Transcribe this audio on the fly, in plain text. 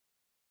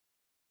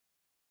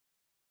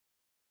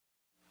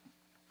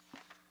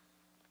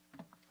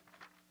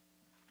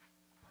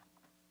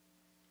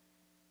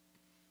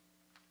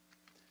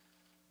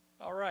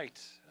All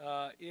right,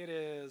 it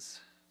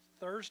is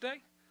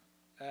Thursday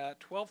at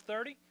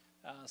 12:30,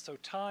 so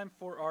time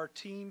for our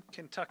Team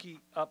Kentucky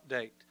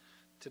update.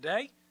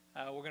 Today,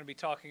 we're going to be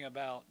talking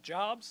about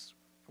jobs.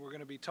 We're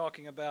going to be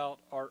talking about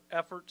our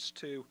efforts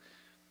to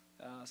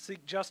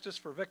seek justice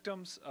for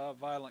victims of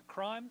violent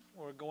crime.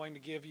 We're going to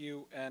give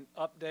you an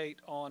update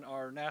on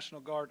our National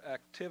Guard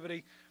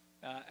activity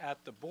at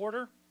the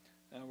border.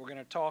 We're going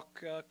to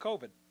talk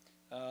COVID.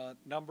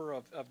 Number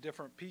of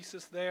different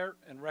pieces there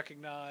and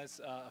recognize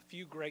a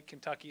few great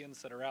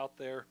Kentuckians that are out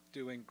there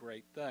doing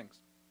great things.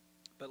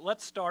 But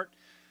let's start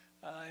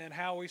in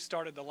how we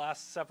started the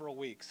last several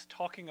weeks,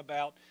 talking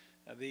about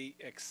the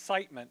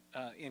excitement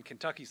in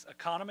Kentucky's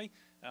economy,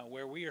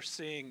 where we are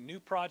seeing new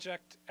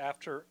project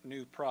after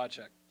new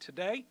project.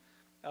 Today,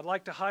 I'd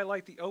like to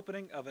highlight the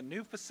opening of a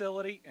new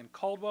facility in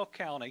Caldwell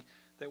County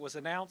that was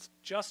announced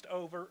just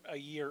over a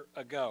year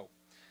ago.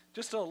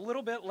 Just a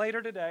little bit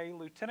later today,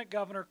 Lieutenant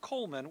Governor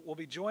Coleman will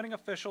be joining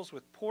officials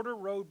with Porter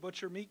Road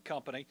Butcher Meat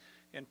Company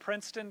in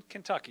Princeton,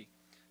 Kentucky,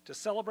 to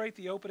celebrate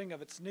the opening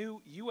of its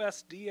new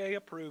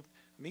USDA-approved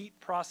meat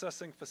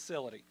processing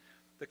facility.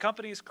 The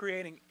company is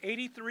creating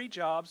 83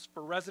 jobs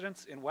for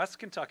residents in West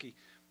Kentucky,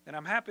 and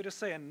I'm happy to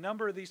say a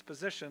number of these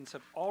positions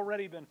have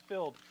already been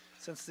filled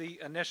since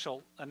the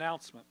initial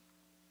announcement.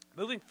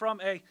 Moving from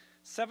a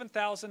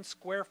 7,000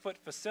 square foot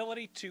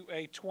facility to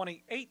a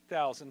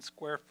 28,000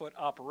 square foot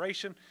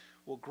operation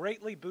will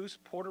greatly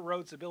boost Porter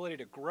Road's ability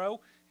to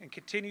grow and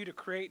continue to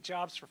create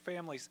jobs for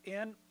families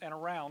in and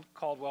around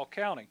Caldwell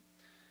County.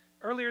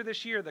 Earlier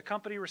this year, the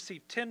company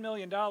received $10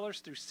 million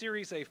through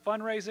Series A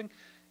fundraising,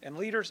 and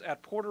leaders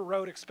at Porter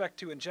Road expect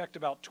to inject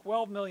about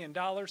 $12 million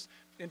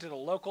into the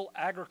local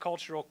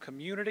agricultural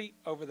community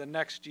over the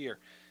next year.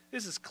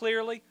 This is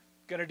clearly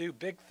going to do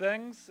big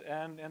things,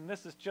 and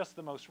this is just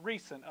the most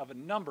recent of a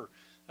number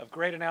of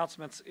great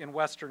announcements in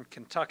Western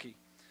Kentucky.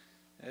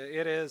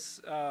 It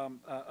is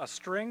a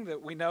string that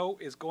we know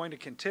is going to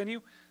continue.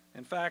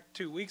 In fact,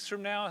 2 weeks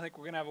from now, I think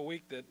we're going to have a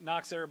week that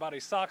knocks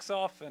everybody's socks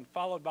off, and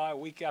followed by a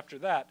week after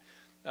that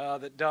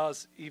that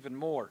does even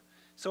more.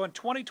 So in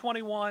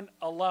 2021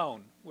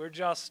 alone, we're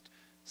just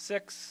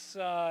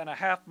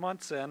 6.5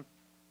 months in,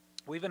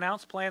 we've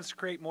announced plans to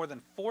create more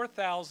than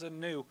 4,000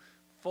 new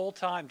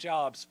full-time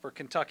jobs for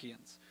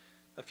Kentuckians.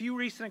 A few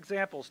recent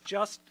examples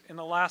just in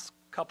the last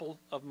couple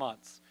of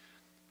months.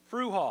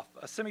 Fruhoff,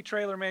 a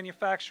semi-trailer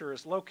manufacturer,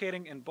 is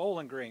locating in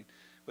Bowling Green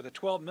with a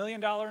 $12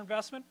 million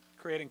investment,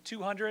 creating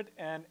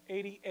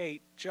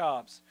 288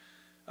 jobs.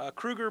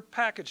 Kruger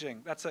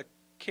Packaging, that's a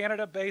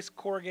Canada-based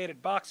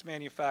corrugated box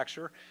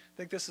manufacturer. I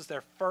think this is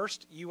their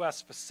first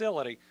U.S.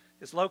 facility,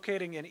 is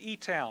locating in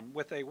E-Town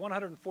with a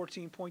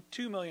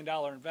 $114.2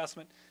 million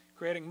investment,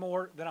 creating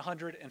more than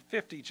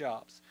 150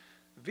 jobs.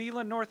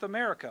 Velan North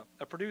America,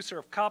 a producer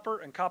of copper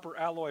and copper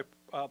alloy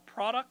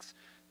products,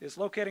 is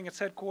locating its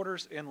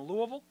headquarters in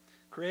Louisville,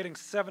 creating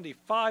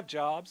 75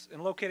 jobs,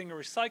 and locating a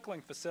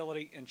recycling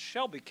facility in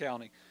Shelby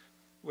County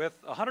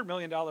with a $100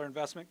 million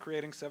investment,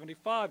 creating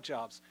 75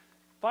 jobs.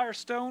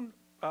 Firestone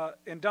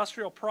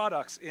Industrial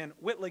Products in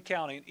Whitley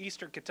County in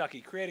eastern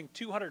Kentucky, creating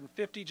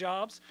 250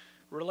 jobs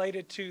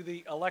related to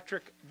the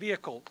electric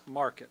vehicle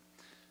market.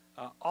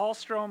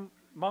 Ahlstrom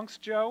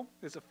Munksjö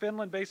is a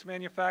Finland-based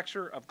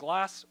manufacturer of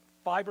glass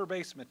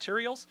fiber-based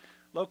materials,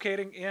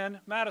 locating in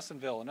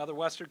Madisonville. Another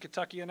Western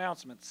Kentucky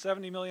announcement,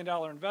 $70 million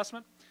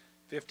investment,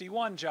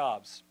 51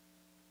 jobs.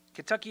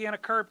 Kentuckiana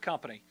Curb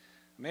Company,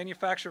 a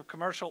manufacturer of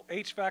commercial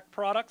HVAC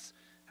products,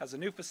 has a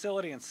new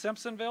facility in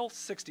Simpsonville,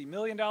 $60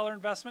 million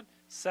investment,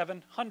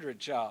 700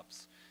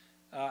 jobs.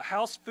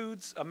 House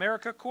Foods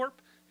America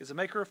Corp. is a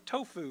maker of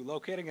tofu,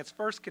 locating its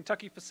first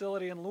Kentucky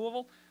facility in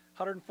Louisville,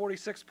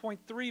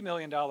 $146.3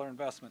 million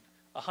investment,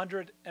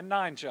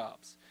 109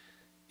 jobs.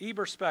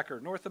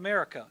 Eberspecher North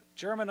America,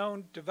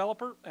 German-owned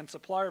developer and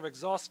supplier of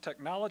exhaust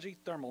technology,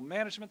 thermal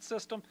management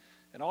system,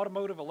 and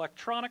automotive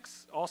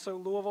electronics, also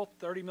Louisville,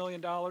 $30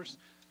 million,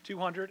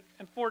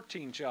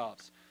 214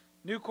 jobs.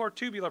 Nucor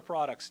Tubular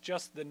Products,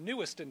 just the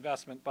newest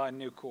investment by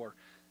Nucor,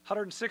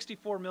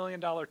 $164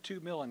 million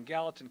tube mill in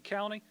Gallatin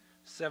County,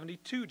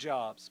 72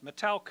 jobs.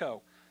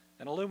 Metalco,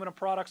 an aluminum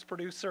products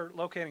producer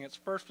locating its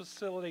first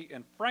facility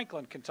in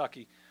Franklin,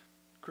 Kentucky,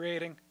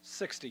 creating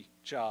 60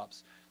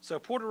 jobs. So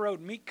Porter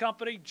Road Meat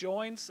Company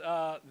joins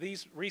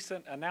these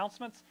recent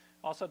announcements.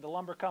 Also the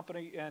lumber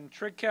company in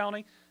Trigg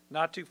County,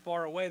 not too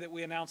far away, that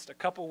we announced a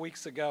couple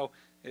weeks ago.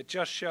 It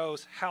just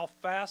shows how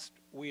fast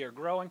we are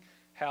growing,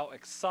 how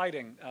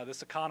exciting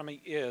this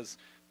economy is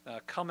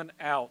coming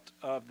out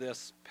of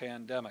this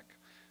pandemic.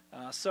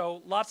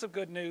 So lots of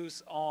good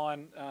news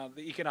on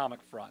the economic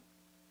front.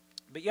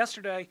 But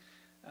yesterday,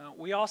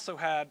 we also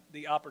had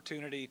the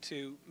opportunity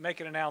to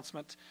make an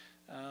announcement,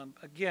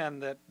 again,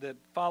 that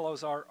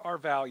follows our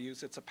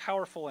values. It's a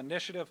powerful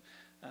initiative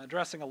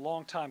addressing a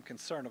longtime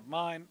concern of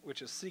mine,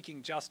 which is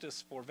seeking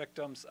justice for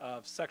victims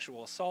of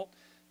sexual assault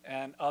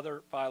and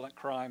other violent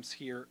crimes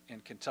here in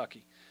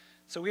Kentucky.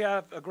 So we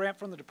have a grant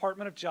from the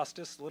Department of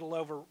Justice, a little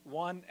over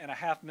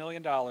 $1.5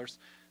 million,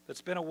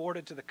 that's been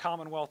awarded to the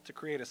Commonwealth to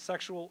create a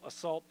sexual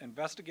assault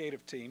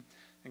investigative team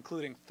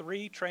including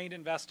 3 trained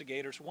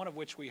investigators, one of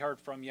which we heard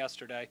from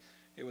yesterday.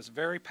 It was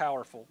very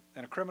powerful,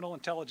 and a criminal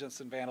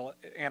intelligence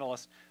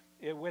analyst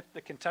with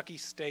the Kentucky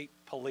State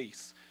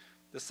Police.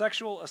 The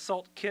Sexual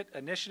Assault Kit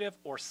Initiative,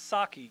 or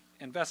SAKI,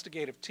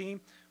 investigative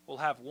team will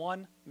have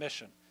one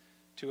mission: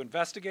 to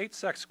investigate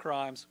sex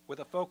crimes with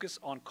a focus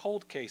on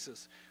cold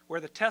cases,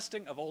 where the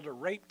testing of older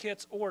rape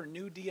kits or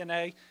new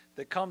DNA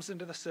that comes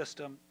into the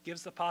system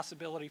gives the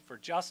possibility for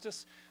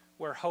justice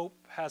where hope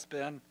has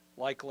been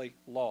likely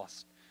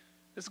lost.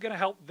 This is going to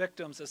help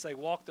victims as they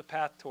walk the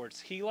path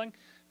towards healing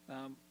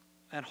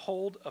and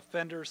hold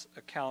offenders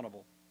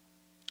accountable.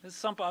 This is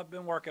something I've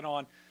been working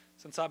on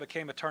since I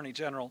became Attorney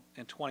General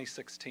in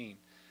 2016.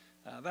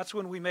 That's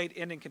when we made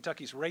ending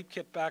Kentucky's rape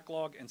kit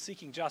backlog and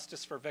seeking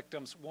justice for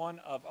victims one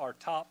of our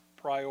top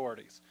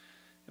priorities.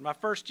 In my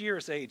first year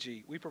as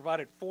AG, we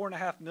provided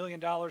 $4.5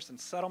 million in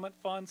settlement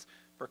funds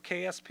for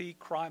KSP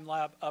crime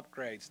lab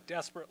upgrades,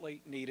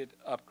 desperately needed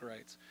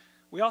upgrades.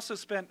 We also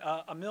spent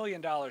 $1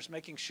 million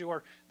making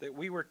sure that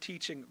we were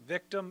teaching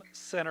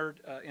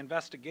victim-centered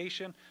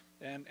investigation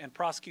and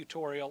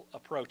prosecutorial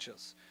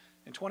approaches.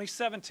 In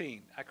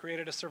 2017, I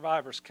created a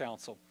Survivors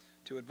Council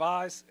to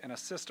advise and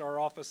assist our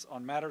office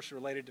on matters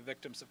related to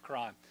victims of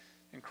crime.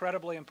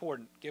 Incredibly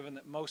important, given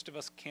that most of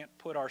us can't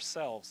put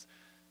ourselves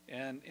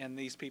in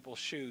these people's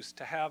shoes,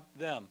 to have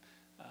them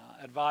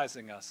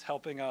advising us,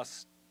 helping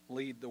us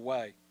lead the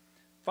way.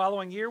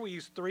 Following year, we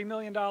used $3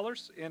 million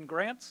in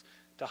grants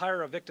to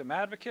hire a victim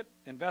advocate,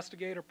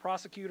 investigator,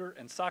 prosecutor,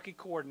 and SAKI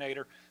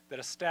coordinator that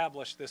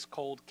established this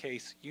cold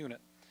case unit.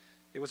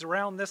 It was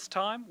around this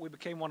time we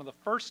became one of the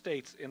first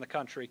states in the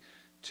country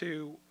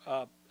to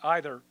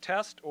either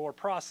test or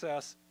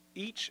process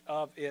each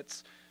of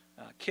its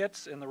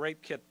kits in the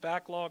rape kit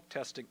backlog,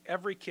 testing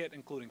every kit,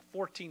 including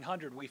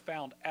 1,400 we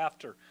found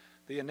after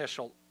the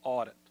initial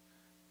audit.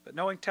 But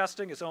knowing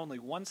testing is only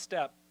one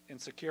step in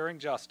securing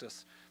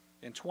justice,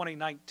 in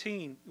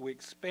 2019 we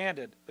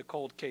expanded the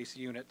cold case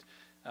unit,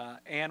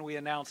 and we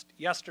announced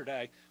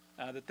yesterday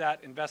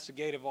that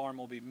investigative arm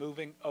will be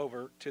moving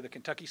over to the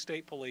Kentucky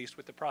State Police,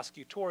 with the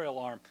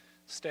prosecutorial arm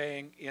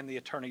staying in the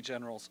Attorney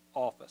General's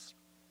office.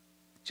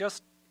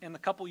 Just in the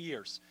couple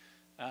years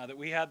that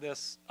we had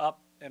this up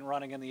and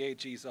running in the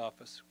AG's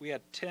office, we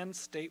had 10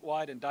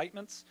 statewide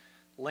indictments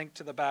linked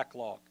to the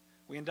backlog.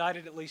 We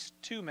indicted at least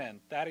 2 men,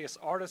 Thaddeus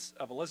Artis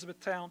of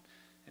Elizabethtown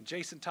and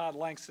Jason Todd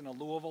Langston of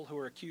Louisville, who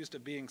are accused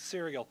of being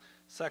serial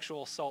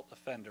sexual assault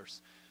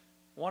offenders.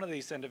 One of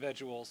these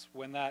individuals,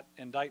 when that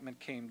indictment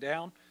came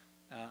down,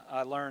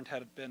 I learned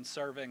had been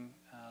serving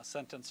a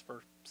sentence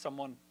for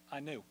someone I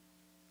knew,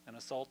 an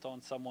assault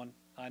on someone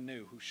I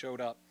knew who showed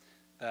up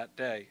that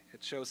day.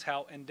 It shows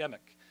how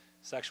endemic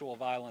sexual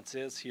violence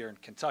is here in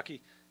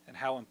Kentucky and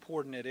how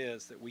important it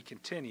is that we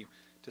continue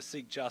to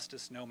seek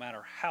justice no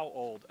matter how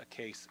old a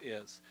case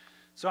is.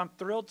 So I'm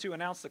thrilled to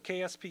announce the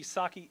KSP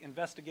SAKI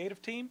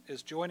investigative team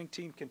is joining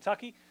Team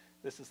Kentucky.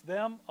 This is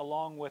them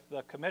along with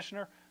the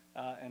Commissioner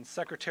and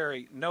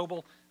Secretary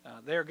Noble.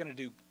 They're going to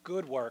do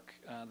good work.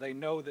 They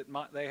know that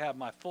they have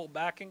my full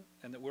backing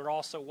and that we're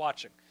also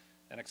watching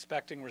and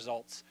expecting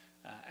results,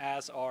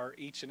 as are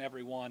each and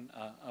every one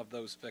of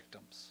those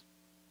victims.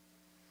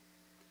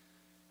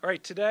 All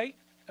right, today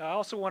I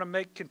also want to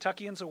make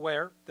Kentuckians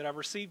aware that I've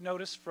received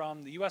notice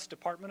from the U.S.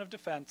 Department of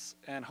Defense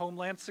and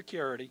Homeland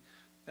Security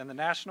and the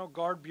National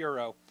Guard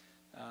Bureau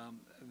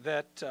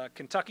that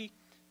Kentucky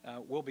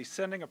will be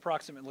sending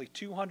approximately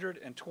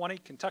 220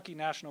 Kentucky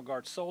National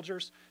Guard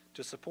soldiers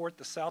to support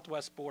the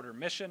Southwest Border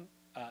Mission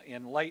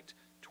in late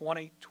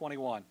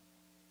 2021.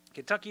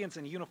 Kentuckians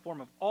in uniform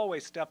have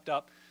always stepped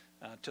up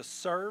to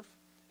serve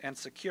and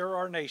secure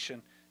our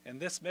nation, and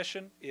this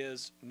mission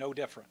is no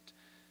different.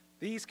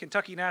 These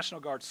Kentucky National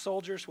Guard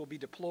soldiers will be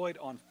deployed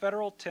on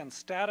Federal 10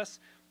 status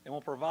and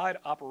will provide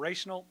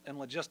operational and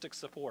logistic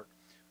support.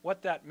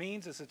 What that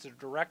means is it's a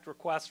direct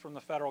request from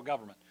the federal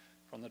government,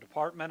 from the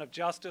Department of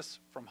Justice,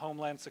 from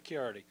Homeland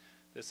Security.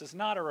 This is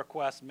not a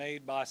request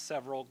made by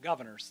several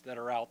governors that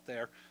are out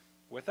there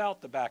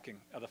without the backing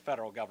of the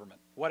federal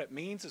government. What it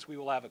means is we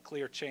will have a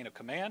clear chain of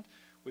command.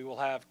 We will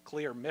have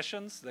clear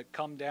missions that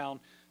come down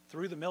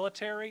through the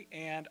military,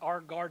 and our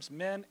Guards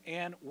men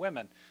and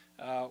women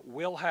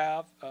will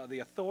have the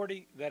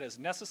authority that is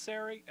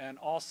necessary and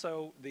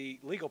also the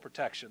legal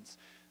protections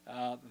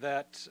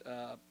that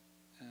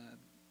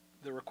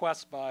the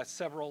request by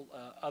several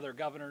other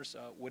governors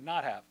would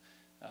not have,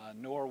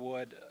 nor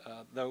would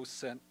those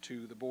sent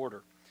to the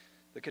border.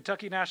 The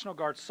Kentucky National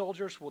Guard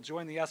soldiers will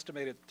join the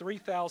estimated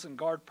 3,000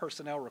 Guard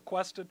personnel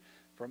requested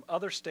from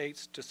other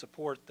states to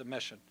support the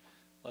mission.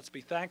 Let's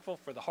be thankful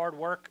for the hard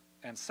work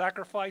and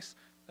sacrifice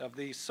of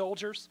these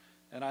soldiers,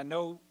 and I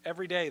know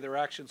every day their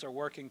actions are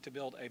working to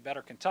build a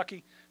better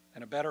Kentucky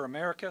and a better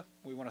America.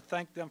 We want to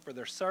thank them for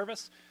their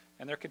service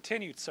and their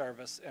continued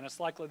service, and it's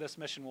likely this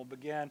mission will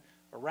begin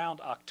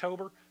around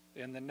October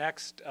in the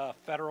next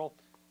federal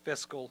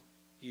fiscal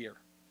year.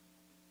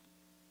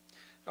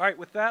 All right,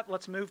 with that,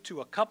 let's move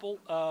to a couple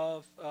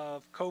of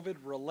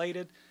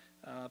COVID-related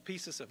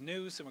pieces of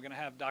news, and we're going to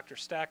have Dr.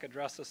 Stack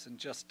address us in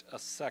just a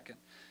second.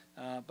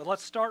 But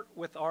let's start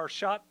with our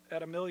Shot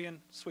at a Million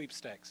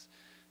sweepstakes.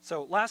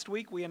 So last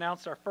week we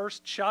announced our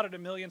first Shot at a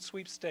Million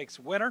sweepstakes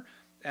winner,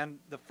 and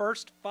the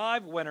first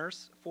 5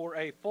 winners for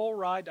a full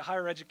ride to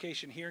higher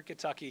education here in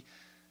Kentucky.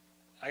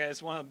 I guess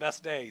it's one of the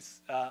best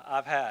days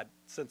I've had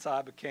since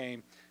I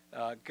became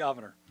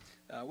governor.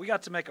 We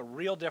got to make a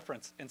real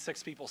difference in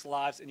 6 people's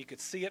lives, and you could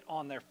see it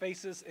on their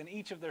faces, and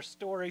each of their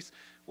stories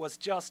was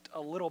just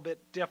a little bit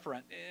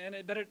different.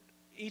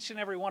 Each and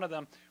every one of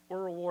them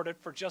were rewarded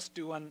for just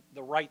doing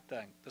the right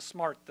thing, the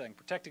smart thing,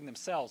 protecting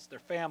themselves, their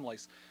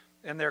families,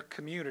 and their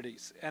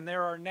communities. And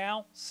there are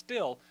now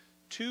still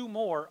 2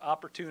 more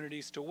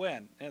opportunities to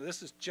win. And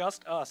this is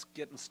just us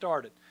getting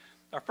started.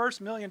 Our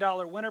first $1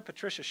 million winner,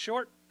 Patricia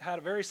Short, had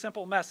a very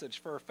simple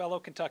message for her fellow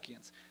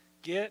Kentuckians.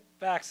 Get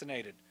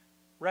vaccinated.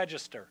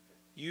 Register.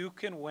 You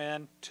can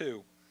win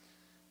too.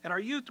 And our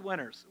youth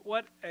winners,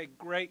 what a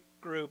great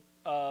group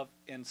of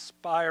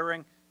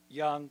inspiring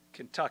young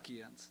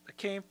Kentuckians that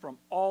came from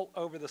all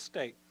over the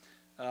state.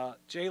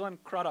 Jalen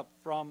Crudup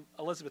from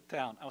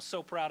Elizabethtown. I was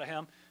so proud of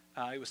him.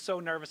 He was so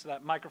nervous of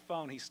that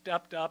microphone. He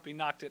stepped up. He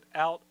knocked it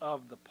out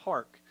of the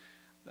park.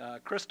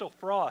 Crystal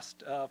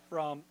Frost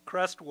from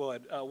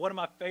Crestwood. One of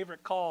my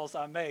favorite calls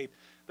I made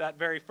that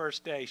very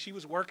first day. She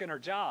was working her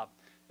job,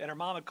 and her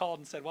mom had called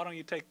and said, "Why don't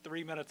you take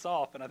 3 minutes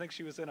off?" And I think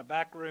she was in a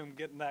back room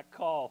getting that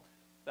call.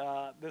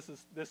 This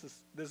is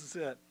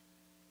it.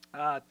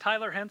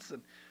 Tyler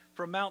Henson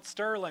from Mount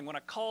Sterling. When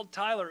I called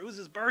Tyler, it was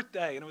his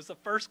birthday, and it was the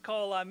first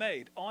call I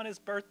made. On his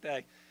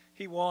birthday,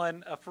 he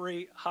won a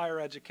free higher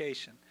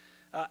education.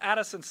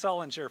 Addison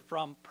Sullinger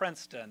from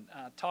Princeton,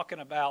 talking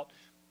about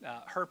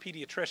her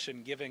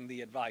pediatrician giving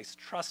the advice,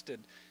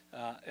 trusted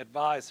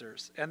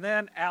advisors. And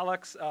then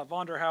Alex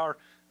Vonderhauer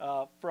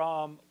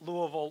from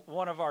Louisville,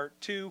 one of our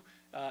 2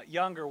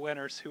 younger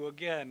winners who,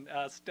 again,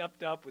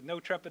 stepped up with no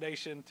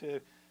trepidation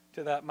to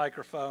that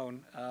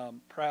microphone.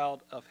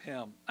 Proud of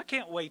him. I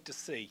can't wait to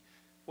see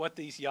what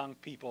these young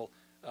people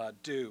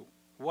do,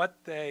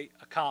 what they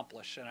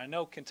accomplish. And I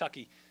know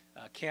Kentucky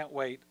can't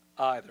wait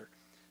either.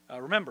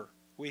 Remember,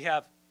 we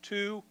have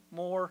 2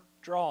 more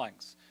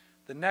drawings.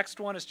 The next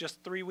one is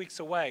just 3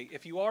 weeks away.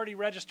 If you already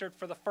registered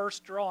for the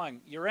first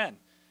drawing, you're in.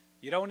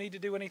 You don't need to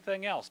do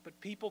anything else. But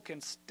people can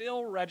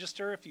still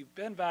register if you've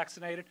been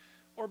vaccinated,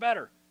 or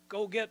better,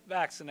 go get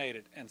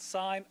vaccinated and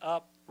sign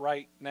up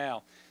right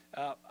now.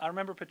 I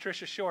remember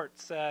Patricia Short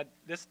said,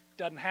 "This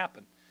doesn't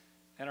happen."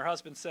 And her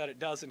husband said it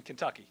does in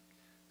Kentucky.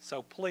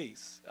 So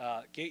please,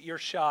 get your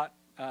shot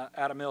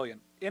at a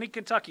million. Any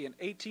Kentuckian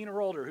 18 or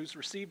older who's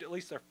received at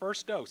least their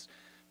first dose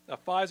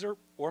of Pfizer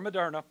or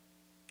Moderna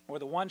or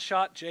the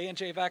one-shot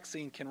J&J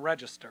vaccine can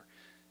register.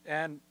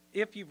 And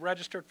if you've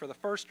registered for the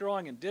first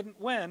drawing and didn't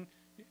win,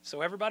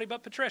 so everybody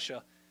but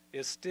Patricia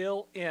is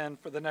still in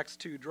for the next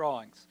 2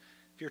 drawings.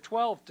 If you're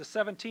 12 to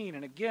 17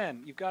 and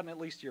again you've gotten at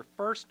least your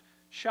first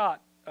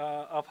shot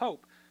of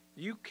hope,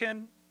 you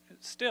can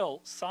still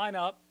sign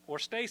up or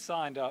stay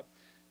signed up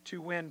to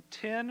win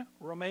 10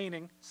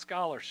 remaining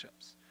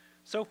scholarships.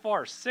 So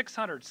far,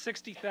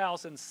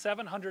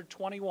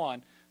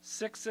 660,721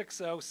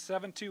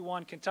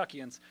 660-721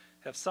 Kentuckians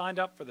have signed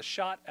up for the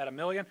Shot at a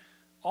Million.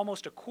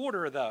 Almost a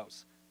quarter of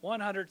those,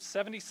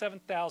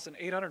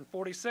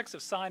 177,846,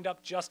 have signed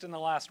up just in the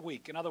last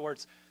week. In other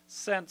words,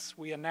 since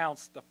we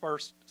announced the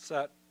first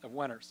set of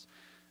winners.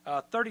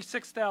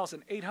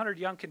 36,800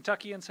 young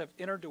Kentuckians have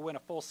entered to win a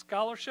full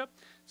scholarship.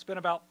 It's been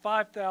about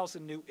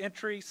 5,000 new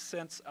entries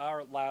since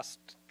our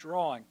last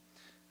drawing.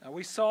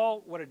 We saw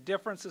what a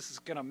difference this is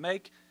going to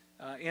make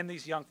in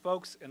these young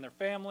folks and their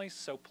families,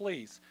 so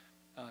please,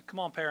 come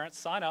on parents,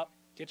 sign up,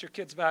 get your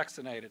kids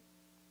vaccinated.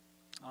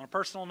 On a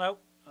personal note,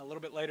 a little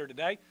bit later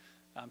today,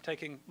 I'm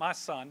taking my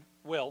son,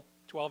 Will,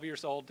 12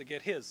 years old, to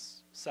get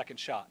his second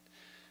shot.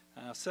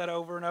 I've said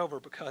over and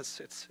over because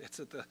it's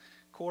at the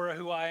core of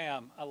who I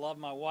am. I love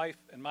my wife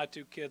and my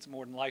 2 kids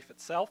more than life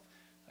itself.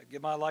 I'd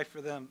give my life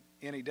for them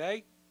any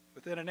day,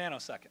 within a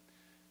nanosecond.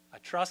 I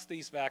trust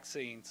these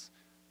vaccines.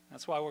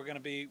 That's why we're going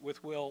to be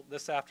with Will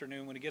this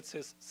afternoon when he gets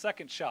his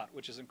second shot,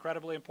 which is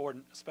incredibly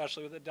important,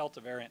 especially with the Delta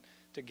variant,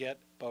 to get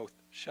both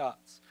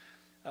shots.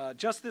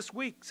 Just this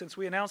week, since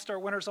we announced our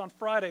winners on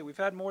Friday, we've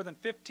had more than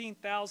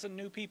 15,000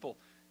 new people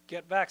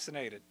get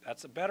vaccinated.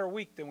 That's a better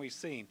week than we've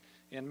seen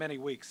in many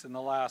weeks in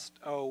the last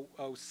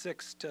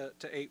 6 to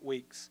 8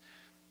 weeks.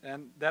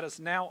 And that is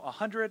now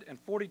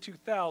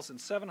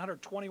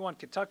 142,721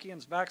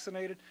 Kentuckians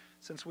vaccinated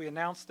since we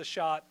announced the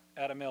Shot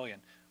at a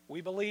Million. We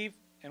believe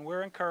and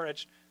we're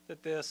encouraged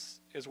that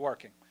this is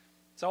working.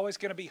 It's always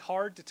going to be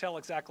hard to tell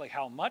exactly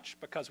how much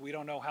because we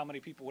don't know how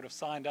many people would have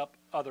signed up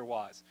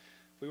otherwise.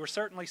 We were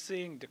certainly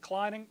seeing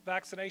declining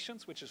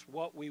vaccinations, which is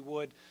what we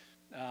would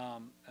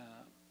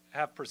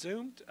have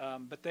presumed,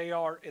 but they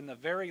are in the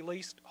very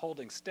least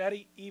holding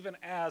steady even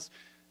as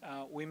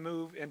we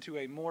move into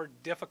a more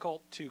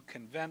difficult to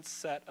convince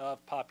set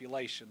of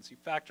populations. You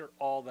factor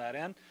all that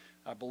in,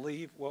 I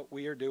believe what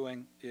we are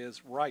doing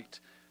is right.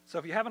 So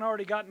if you haven't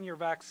already gotten your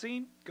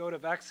vaccine, go to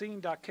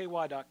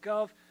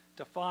vaccine.ky.gov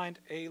to find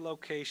a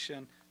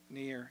location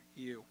near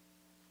you.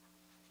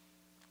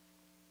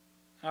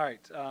 All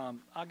right,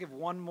 I'll give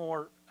one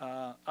more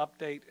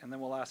update, and then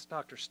we'll ask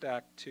Dr.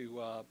 Stack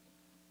to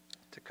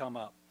come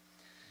up.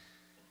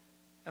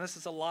 And this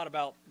is a lot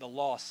about the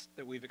loss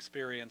that we've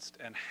experienced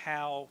and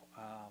how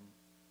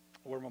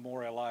we're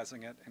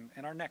memorializing it,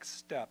 and our next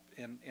step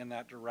in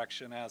that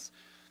direction, as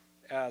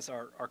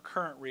our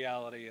current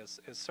reality is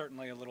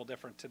certainly a little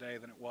different today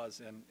than it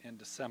was in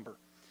December.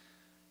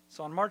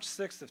 So on March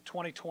 6th of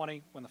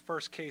 2020, when the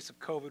first case of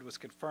COVID was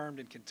confirmed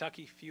in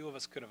Kentucky, few of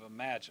us could have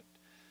imagined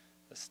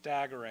the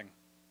staggering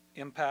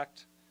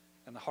impact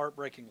and the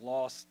heartbreaking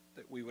loss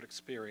that we would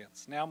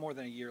experience. Now, more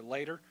than a year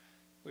later,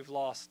 we've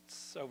lost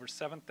over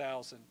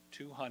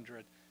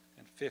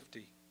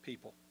 7,250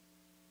 people.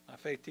 My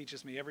faith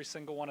teaches me every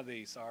single one of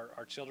these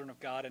are children of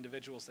God,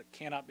 individuals that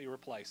cannot be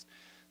replaced,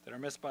 that are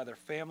missed by their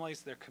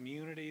families, their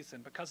communities,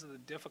 and because of the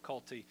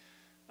difficulty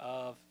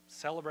of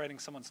celebrating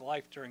someone's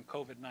life during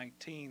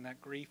COVID-19,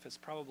 that grief has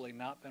probably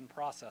not been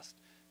processed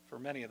for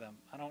many of them.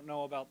 I don't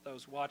know about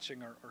those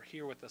watching or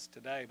here with us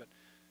today, but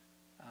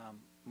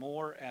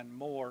more and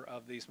more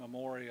of these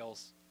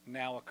memorials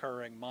now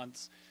occurring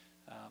months,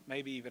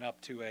 maybe even up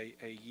to a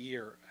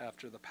year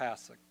after the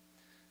passing.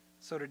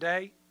 So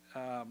today,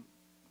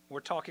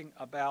 we're talking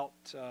about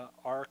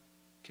our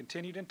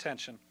continued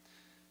intention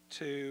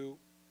to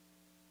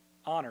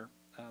honor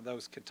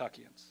those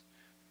Kentuckians.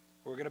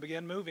 We're going to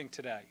begin moving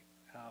today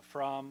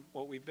from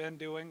what we've been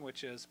doing,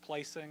 which is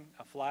placing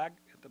a flag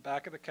at the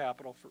back of the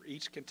Capitol for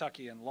each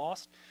Kentuckian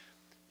lost,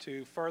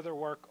 to further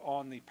work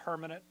on the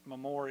permanent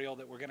memorial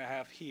that we're going to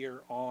have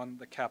here on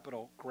the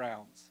Capitol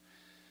grounds.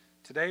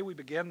 Today we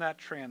begin that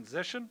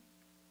transition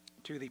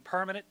to the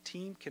permanent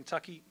Team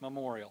Kentucky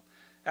Memorial.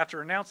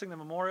 After announcing the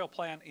memorial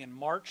plan in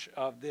March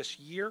of this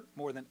year,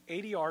 more than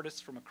 80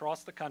 artists from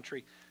across the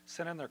country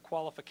sent in their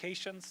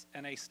qualifications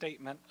and a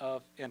statement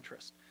of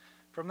interest.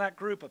 From that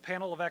group, a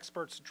panel of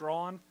experts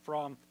drawn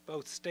from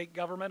both state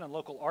government and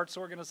local arts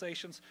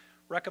organizations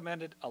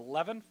recommended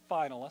 11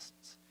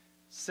 finalists,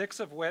 6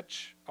 of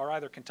which are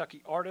either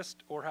Kentucky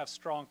artists or have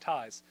strong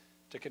ties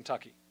to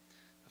Kentucky.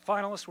 The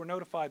finalists were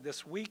notified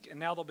this week, and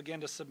now they'll begin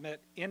to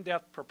submit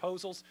in-depth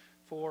proposals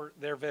for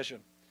their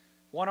vision.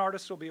 One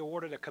artist will be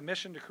awarded a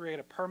commission to create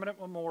a permanent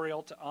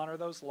memorial to honor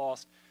those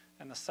lost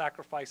and the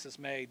sacrifices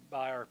made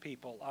by our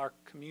people, our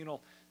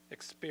communal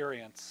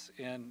experience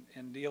in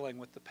dealing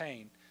with the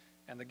pain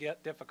and the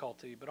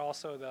difficulty, but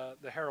also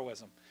the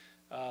heroism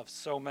of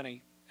so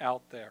many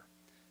out there.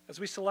 As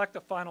we select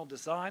the final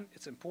design,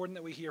 it's important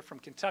that we hear from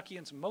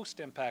Kentuckians most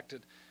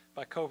impacted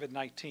by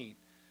COVID-19.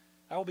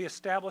 I will be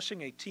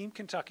establishing a Team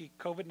Kentucky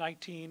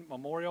COVID-19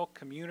 Memorial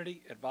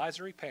Community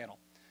Advisory Panel,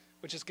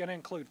 which is going to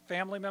include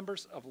family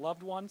members of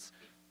loved ones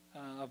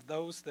of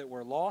those that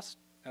were lost,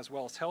 as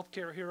well as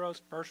healthcare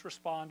heroes, first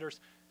responders,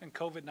 and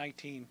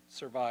COVID-19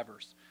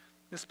 survivors.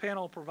 This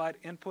panel will provide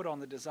input on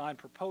the design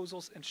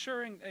proposals,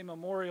 ensuring a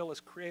memorial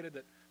is created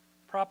that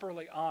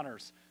properly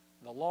honors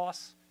the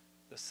loss,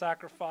 the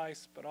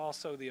sacrifice, but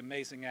also the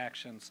amazing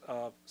actions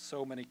of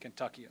so many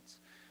Kentuckians.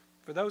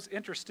 For those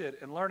interested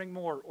in learning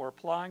more or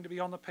applying to be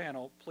on the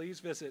panel,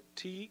 please visit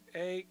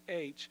tah.ky.gov.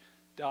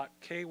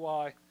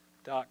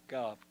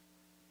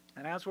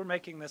 And as we're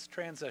making this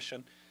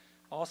transition,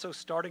 also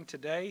starting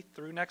today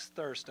through next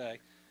Thursday,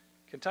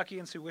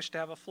 Kentuckians who wish to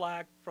have a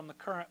flag from the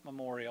current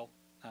memorial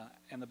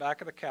in the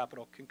back of the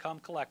Capitol can come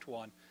collect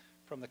one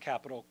from the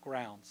Capitol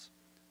grounds.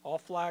 All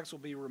flags will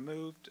be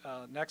removed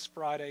next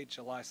Friday,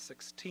 July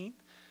 16th,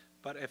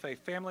 but if a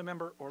family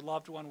member or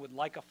loved one would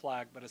like a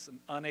flag but is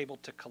unable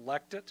to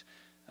collect it,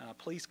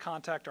 please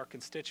contact our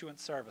constituent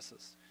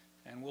services,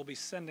 and we'll be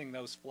sending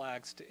those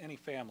flags to any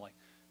family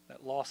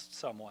that lost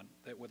someone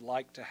that would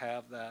like to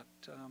have that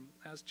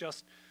as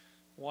just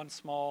one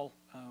small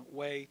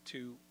way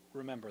to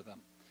remember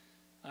them.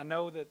 I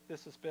know that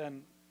this has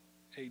been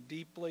a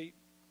deeply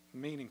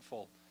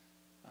meaningful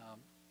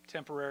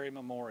temporary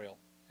memorial.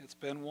 It's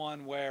been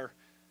one where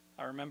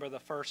I remember the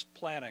first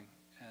planning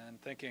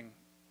and thinking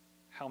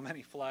how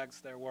many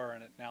flags there were,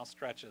 and it now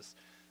stretches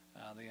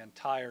the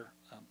entire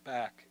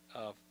back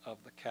of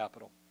the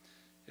Capitol.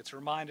 It's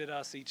reminded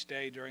us each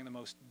day during the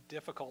most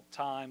difficult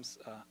times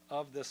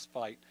of this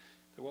fight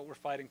that what we're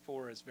fighting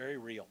for is very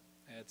real.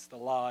 It's the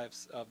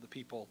lives of the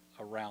people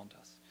around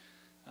us.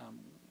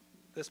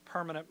 This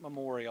permanent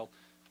memorial,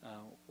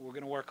 we're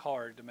going to work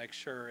hard to make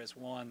sure is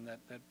one that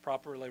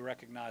properly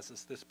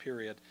recognizes this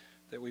period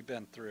that we've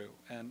been through.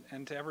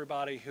 And to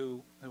everybody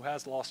who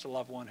has lost a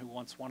loved one who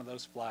wants one of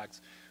those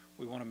flags,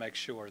 we want to make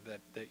sure that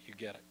you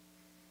get it.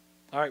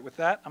 All right, with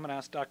that, I'm going to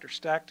ask Dr.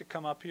 Stack to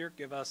come up here,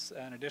 give us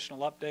an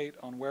additional update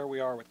on where we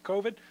are with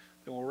COVID.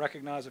 Then we'll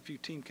recognize a few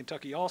Team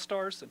Kentucky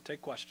All-Stars and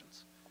take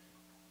questions.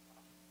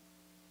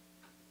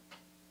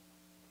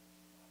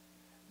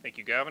 Thank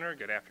you, Governor.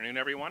 Good afternoon,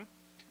 everyone.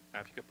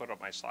 If you could put up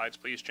my slides,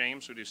 please,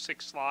 James. We'll do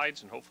 6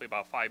 slides and hopefully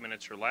about 5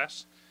 minutes or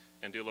less,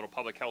 and do a little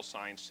public health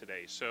science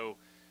today. So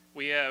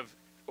we have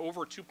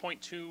over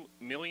 2.2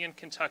 million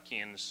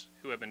Kentuckians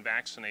who have been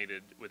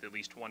vaccinated with at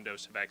least 1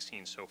 dose of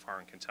vaccine so far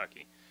in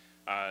Kentucky.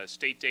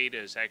 State data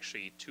is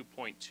actually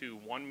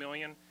 2.21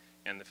 million,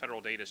 and the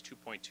federal data is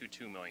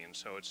 2.22 million.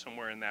 So it's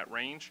somewhere in that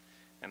range,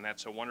 and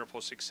that's a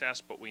wonderful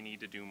success, but we need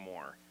to do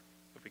more.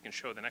 If we can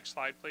show the next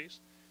slide, please.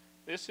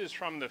 This is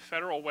from the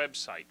federal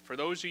website. For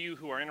those of you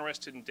who are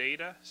interested in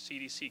data,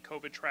 CDC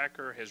COVID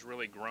Tracker has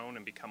really grown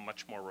and become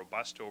much more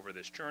robust over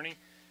this journey.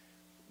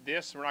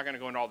 This, we're not going to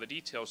go into all the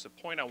details. The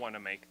point I want to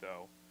make,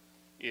 though,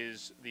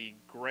 is the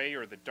gray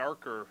or the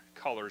darker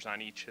colors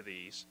on each of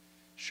these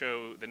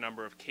show the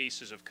number of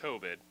cases of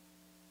COVID.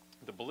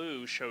 The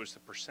blue shows the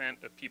percent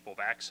of people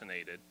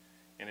vaccinated,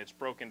 and it's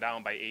broken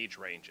down by age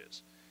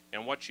ranges.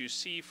 And what you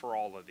see for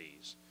all of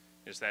these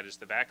is that as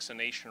the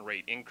vaccination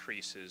rate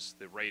increases,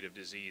 the rate of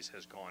disease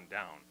has gone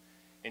down.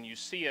 And you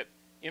see it,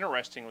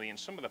 interestingly, in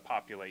some of the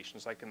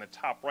populations, like in the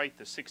top right,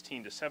 the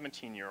 16 to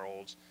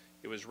 17-year-olds,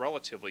 it was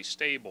relatively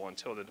stable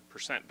until the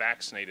percent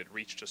vaccinated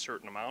reached a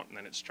certain amount, and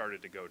then it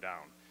started to go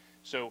down.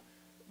 So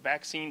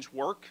vaccines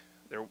work.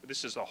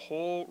 This is a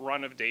whole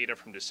run of data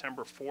from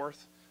December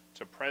 4th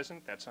to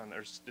present. That's on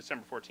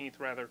December 14th,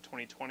 rather,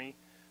 2020,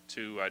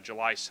 to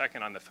July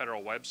 2nd on the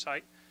federal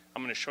website.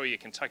 I'm going to show you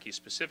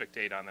Kentucky-specific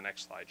data on the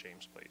next slide,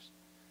 James, please.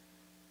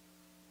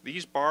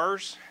 These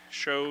bars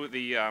show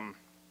the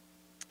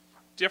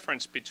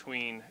difference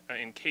between,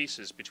 in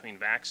cases, between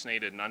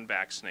vaccinated and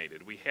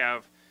unvaccinated. We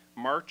have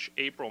March,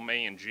 April,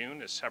 May, and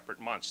June as separate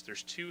months.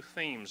 There's two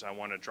themes I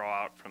want to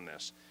draw out from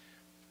this.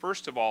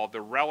 First of all,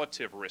 the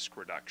relative risk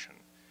reduction.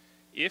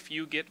 If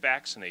you get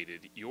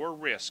vaccinated, your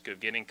risk of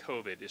getting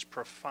COVID is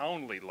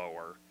profoundly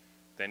lower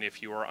than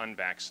if you are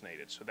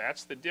unvaccinated. So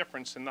that's the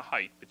difference in the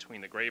height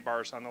between the gray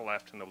bars on the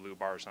left and the blue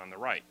bars on the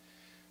right.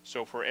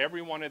 So for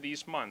every one of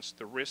these months,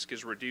 the risk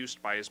is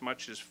reduced by as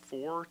much as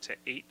 4 to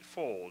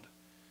 8-fold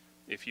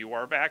if you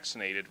are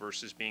vaccinated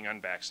versus being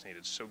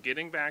unvaccinated. So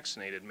getting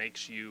vaccinated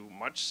makes you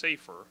much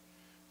safer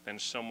than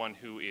someone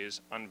who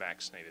is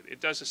unvaccinated.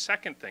 It does a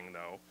second thing,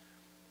 though,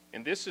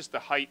 and this is the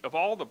height of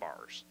all the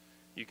bars.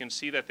 You can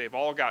see that they've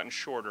all gotten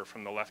shorter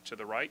from the left to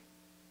the right.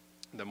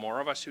 The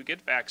more of us who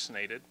get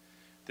vaccinated,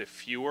 the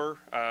fewer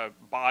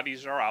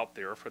bodies are out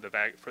there for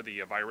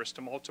the virus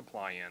to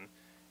multiply in,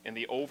 and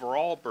the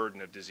overall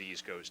burden of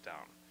disease goes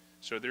down.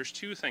 So there's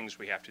two things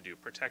we have to do: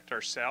 protect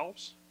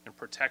ourselves and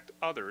protect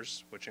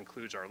others, which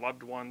includes our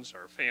loved ones,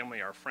 our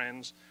family, our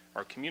friends,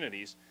 our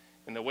communities.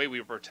 And the way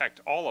we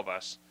protect all of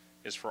us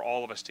is for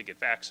all of us to get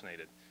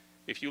vaccinated.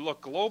 If you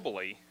look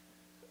globally,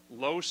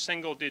 low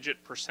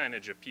single-digit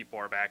percentage of people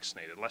are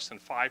vaccinated. Less than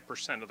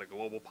 5% of the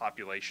global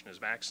population is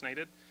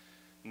vaccinated.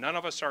 None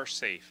of us are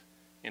safe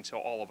until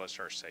all of us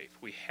are safe.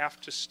 We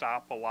have to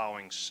stop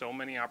allowing so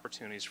many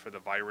opportunities for the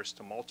virus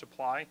to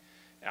multiply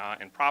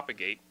and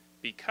propagate,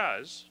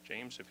 because,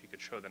 James, if you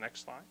could show the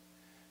next slide,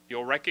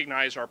 you'll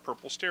recognize our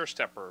purple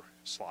stair-stepper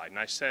slide. And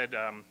I said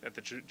at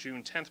the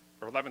June 10th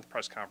or 11th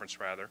press conference,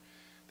 rather,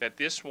 that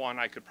this one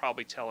I could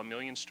probably tell a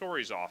million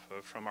stories off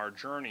of from our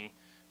journey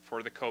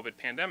for the COVID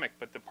pandemic.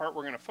 But the part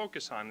we're going to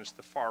focus on is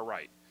the far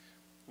right.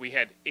 We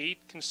had 8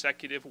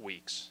 consecutive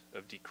weeks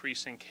of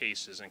decreasing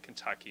cases in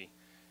Kentucky.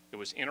 It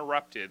was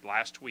interrupted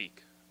last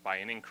week by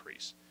an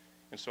increase.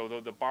 And so though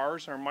the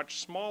bars are much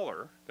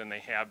smaller than they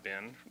have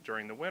been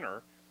during the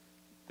winter,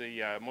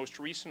 the most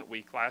recent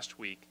week, last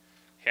week,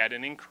 had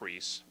an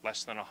increase,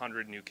 less than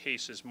 100 new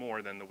cases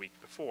more than the week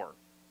before.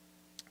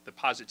 The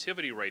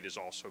positivity rate is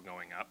also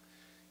going up.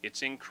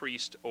 It's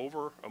increased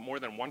over more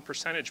than 1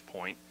 percentage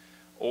point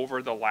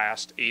over the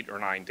last 8 or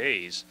 9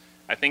 days.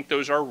 I think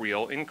those are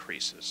real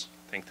increases.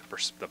 I think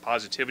the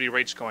positivity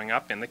rate's going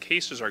up and the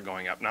cases are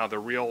going up. Now the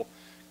real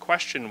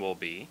question will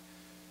be,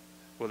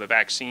 will the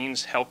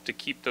vaccines help to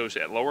keep those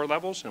at lower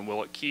levels, and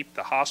will it keep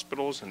the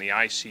hospitals and the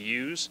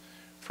ICUs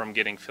from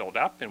getting filled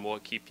up, and will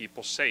it keep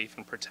people safe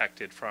and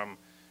protected from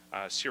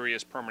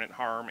serious permanent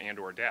harm and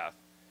or death?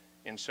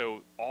 And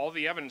so all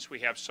the evidence we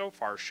have so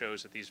far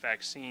shows that these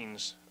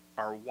vaccines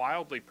are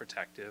wildly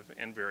protective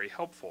and very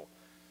helpful.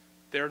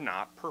 They're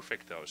not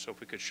perfect, though. So if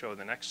we could show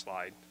the next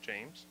slide,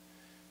 James.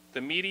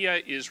 The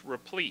media is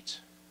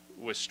replete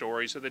with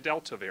stories of the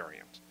Delta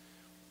variant.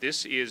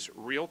 This is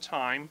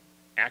real-time,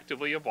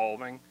 actively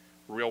evolving,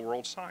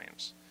 real-world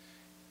science.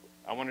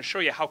 I want to show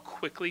you how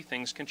quickly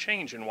things can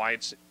change and why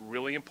it's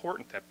really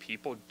important that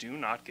people do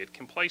not get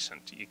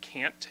complacent. You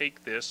can't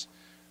take this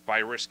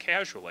virus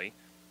casually.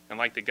 And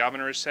like the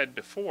governor has said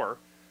before,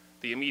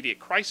 the immediate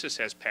crisis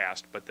has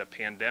passed, but the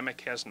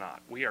pandemic has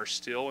not. We are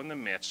still in the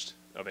midst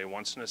of a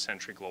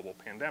once-in-a-century global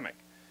pandemic.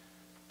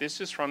 This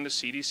is from the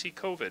CDC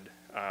COVID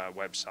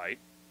website.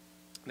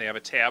 They have a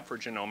tab for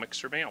genomic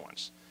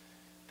surveillance.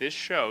 This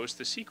shows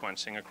the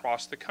sequencing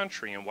across the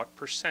country and what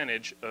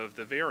percentage of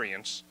the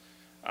variants,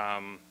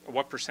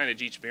 what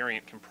percentage each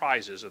variant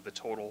comprises of the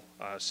total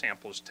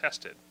samples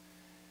tested.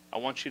 I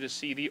want you to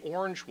see the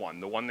orange one,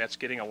 the one that's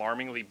getting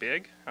alarmingly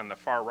big on the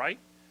far right.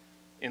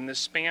 In the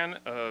span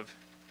of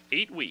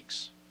 8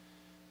 weeks,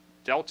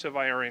 Delta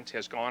variant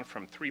has gone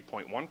from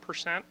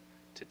 3.1%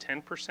 to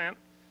 10%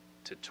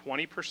 to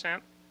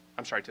 20%,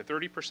 I'm sorry, to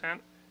 30%,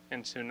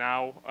 and so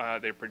now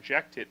they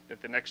project it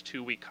that the next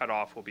 2-week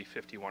cutoff will be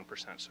 51%.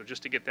 So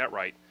just to get that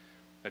right,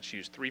 Let's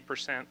use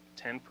 3%,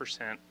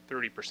 10%,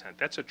 30%.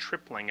 That's a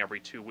tripling every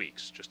 2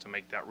 weeks, just to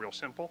make that real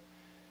simple.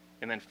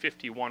 And then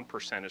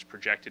 51% is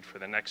projected for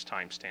the next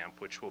timestamp,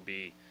 which will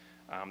be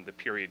the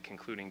period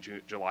concluding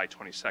July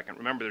 22nd.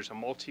 Remember, there's a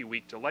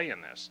multi-week delay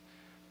in this.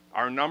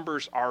 Our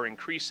numbers are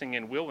increasing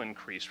and will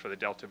increase for the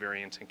Delta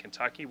variant in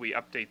Kentucky. We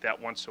update that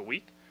once a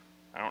week.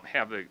 I don't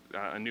have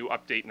a new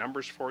update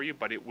numbers for you,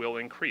 but it will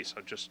increase.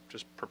 So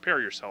just prepare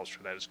yourselves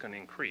for that. It's going to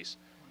increase.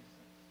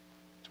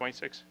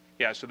 26?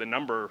 Yeah, so the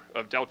number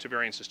of Delta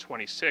variants is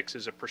 26.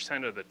 As a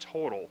percent of the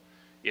total,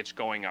 it's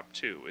going up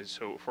too.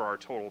 So for our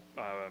total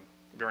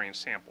variants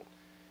sampled.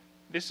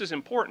 This is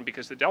important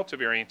because the Delta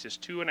variant is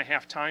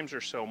 2.5 times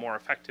or so more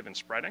effective in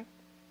spreading,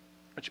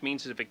 which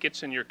means if it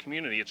gets in your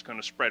community, it's going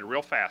to spread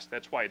real fast.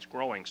 That's why it's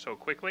growing so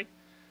quickly,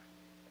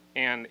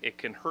 and it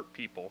can hurt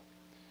people.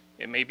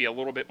 It may be a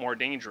little bit more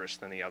dangerous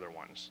than the other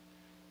ones.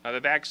 Now, the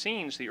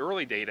vaccines, the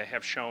early data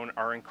have shown,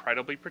 are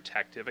incredibly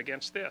protective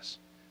against this.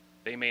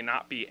 They may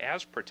not be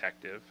as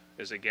protective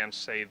as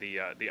against, say,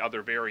 the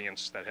other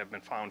variants that have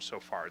been found so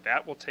far.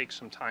 That will take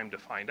some time to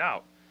find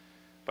out.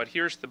 But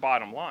here's the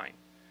bottom line.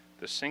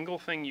 The single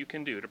thing you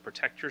can do to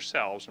protect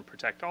yourselves and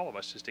protect all of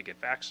us is to get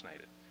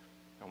vaccinated.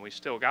 And we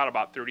still got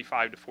about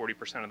 35 to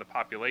 40% of the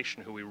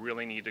population who we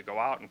really need to go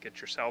out and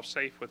get yourself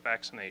safe with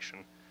vaccination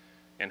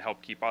and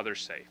help keep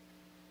others safe.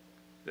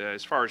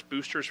 As far as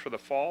boosters for the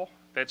fall,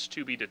 that's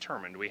to be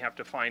determined. We have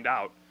to find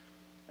out,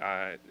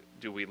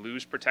 do we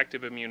lose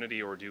protective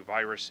immunity or do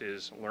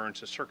viruses learn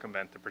to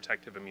circumvent the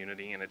protective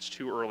immunity? And it's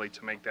too early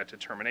to make that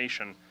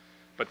determination.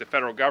 But the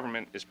federal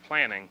government is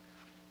planning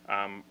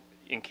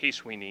in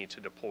case we need to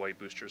deploy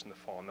boosters in the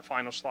fall. And the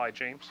final slide,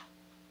 James.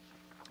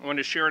 I want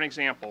to share an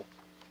example.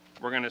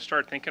 We're going to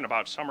start thinking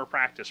about summer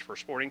practice for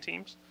sporting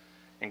teams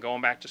and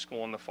going back to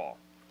school in the fall.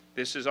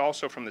 This is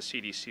also from the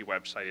CDC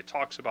website. It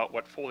talks about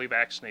what fully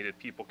vaccinated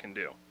people can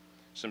do.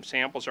 Some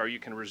samples are you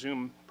can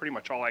resume pretty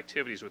much all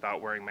activities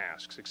without wearing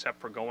masks, except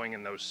for going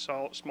in those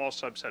small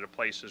subset of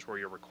places where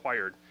you're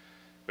required,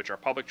 which are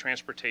public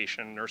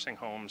transportation, nursing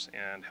homes,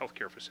 and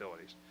healthcare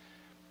facilities.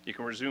 You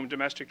can resume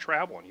domestic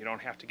travel, and you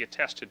don't have to get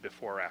tested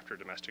before or after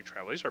domestic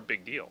travel. These are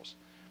big deals.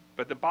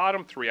 But the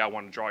bottom three I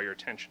want to draw your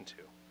attention to.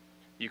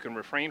 You can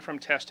refrain from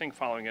testing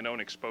following a known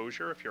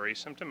exposure if you're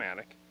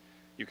asymptomatic.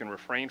 You can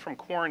refrain from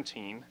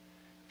quarantine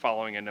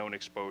following a known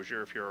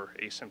exposure if you're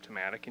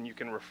asymptomatic, and you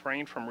can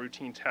refrain from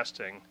routine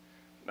testing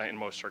in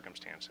most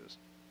circumstances.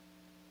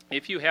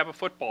 If you have a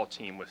football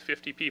team with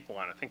 50 people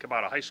on it, think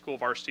about a high school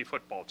varsity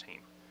football team.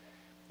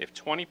 If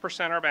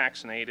 20% are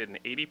vaccinated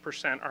and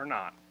 80% are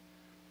not,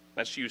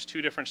 let's use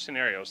two different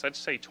scenarios. Let's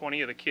say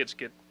 20 of the kids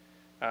get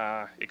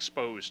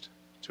exposed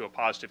to a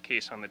positive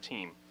case on the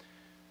team.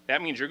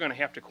 That means you're going to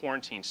have to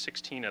quarantine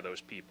 16 of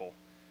those people.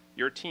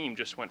 Your team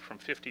just went from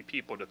 50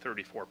 people to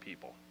 34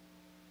 people.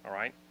 All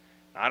right?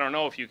 Now, I don't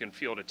know if you can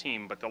field a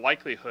team, but the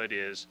likelihood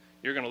is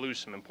you're going to lose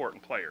some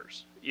important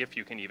players if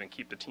you can even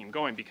keep the team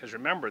going, because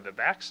remember, the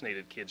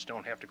vaccinated kids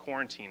don't have to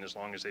quarantine as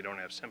long as they don't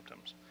have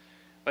symptoms.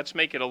 Let's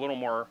make it a little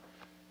more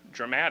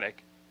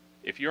dramatic.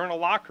 If you're in a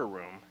locker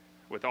room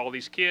with all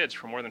these kids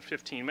for more than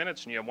 15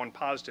 minutes and you have one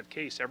positive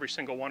case, every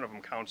single one of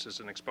them counts as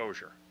an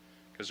exposure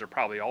because they're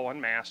probably all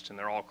unmasked and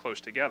they're all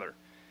close together.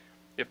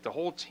 If the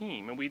whole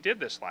team, and we did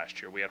this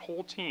last year, we had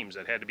whole teams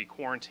that had to be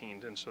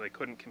quarantined and so they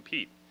couldn't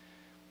compete.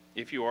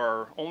 If you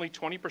are only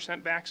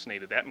 20%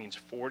 vaccinated, that means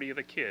 40 of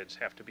the kids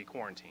have to be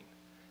quarantined.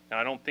 Now,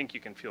 I don't think you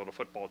can field a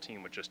football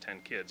team with just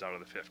 10 kids out of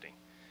the 50.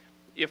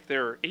 If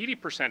they're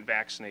 80%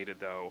 vaccinated,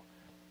 though,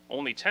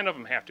 only 10 of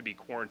them have to be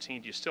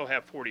quarantined. You still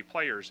have 40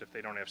 players if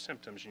they don't have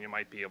symptoms, and you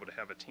might be able to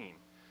have a team.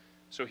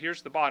 So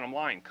here's the bottom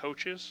line.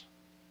 Coaches,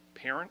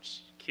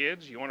 parents,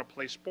 kids, you want to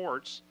play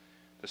sports,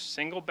 the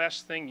single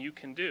best thing you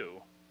can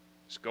do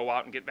is go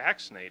out and get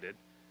vaccinated,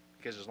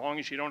 because as long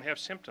as you don't have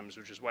symptoms,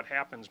 which is what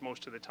happens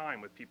most of the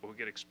time with people who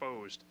get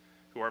exposed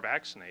who are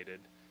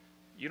vaccinated,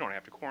 you don't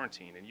have to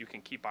quarantine, and you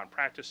can keep on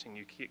practicing,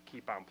 you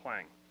keep on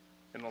playing.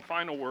 And the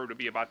final word would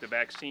be about the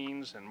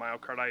vaccines and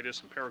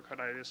myocarditis and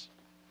pericarditis.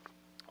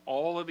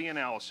 All of the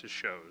analysis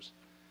shows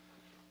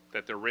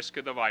that the risk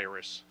of the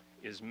virus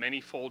is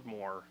many-fold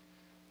more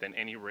than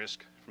any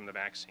risk from the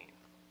vaccine.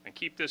 And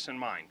keep this in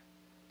mind.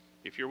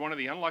 If you're one of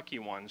the unlucky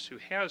ones who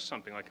has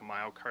something like a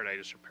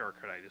myocarditis or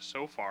pericarditis,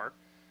 so far,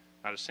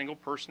 not a single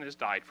person has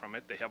died from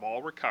it. They have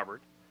all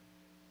recovered,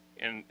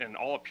 and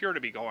all appear to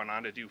be going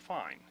on to do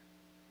fine.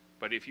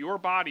 But if your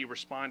body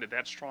responded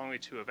that strongly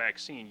to a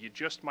vaccine, you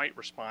just might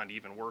respond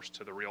even worse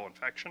to the real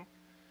infection.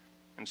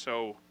 And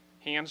so,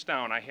 hands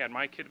down, I had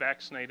my kid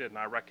vaccinated, and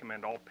I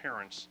recommend all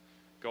parents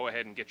go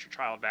ahead and get your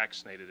child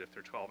vaccinated if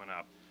they're 12 and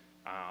up.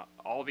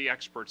 All the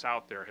experts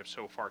out there have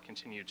so far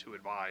continued to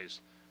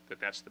advise that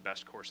that's the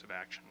best course of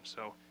action.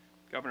 So,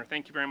 Governor,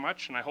 thank you very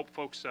much, and I hope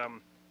folks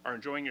are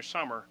enjoying your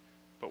summer,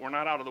 but we're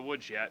not out of the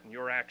woods yet, and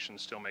your action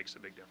still makes a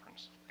big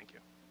difference. Thank you.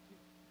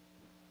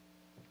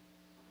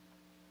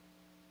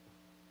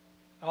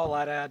 All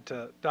I'd add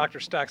to Dr.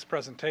 Stack's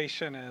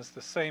presentation is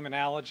the same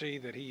analogy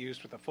that he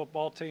used with a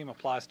football team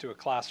applies to a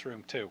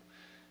classroom too.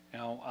 You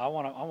know, I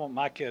want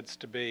my kids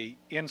to be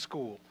in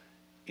school,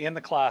 in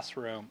the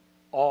classroom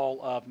all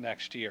of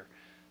next year.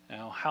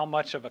 Now, how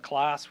much of a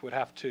class would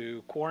have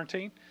to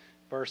quarantine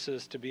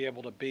versus to be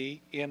able to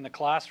be in the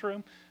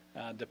classroom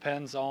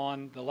depends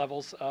on the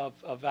levels of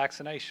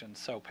vaccination.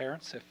 So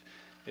parents,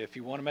 if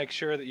you want to make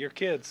sure that your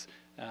kids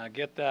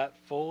get that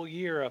full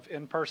year of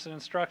in-person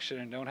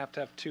instruction and don't have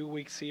to have 2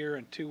 weeks here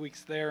and 2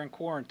 weeks there in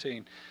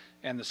quarantine,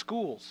 and the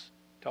schools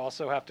to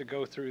also have to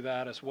go through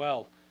that as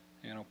well,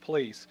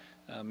 please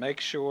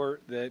make sure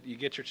that you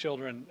get your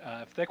children,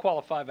 if they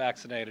qualify,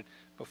 vaccinated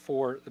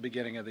before the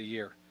beginning of the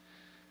year.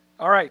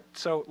 All right,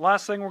 so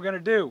last thing we're going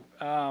to do,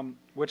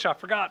 which I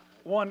forgot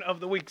one of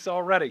the weeks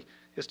already,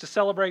 is to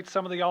celebrate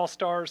some of the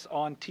All-Stars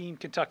on Team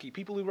Kentucky,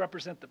 people who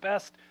represent the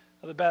best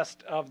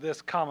of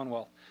this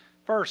Commonwealth.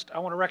 First, I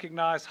want to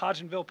recognize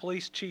Hodgenville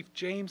Police Chief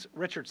James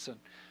Richardson.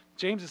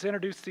 James has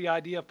introduced the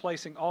idea of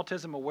placing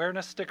autism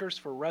awareness stickers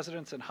for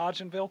residents in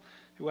Hodgenville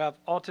who have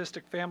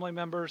autistic family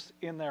members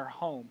in their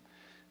home.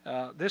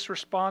 This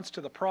response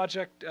to the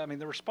project,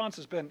 the response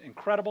has been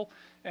incredible,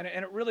 and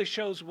it really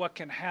shows what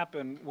can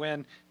happen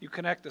when you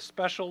connect the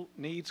special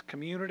needs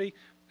community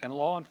and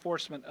law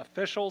enforcement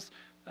officials,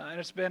 and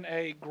it's been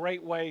a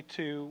great way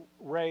to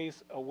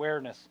raise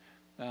awareness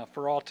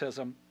for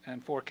autism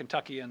and for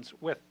Kentuckians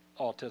with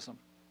autism.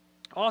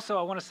 Also,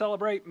 I want to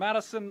celebrate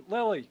Madison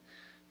Lilly.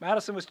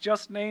 Madison was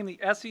just named the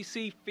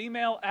SEC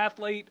Female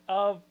Athlete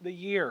of the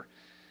Year.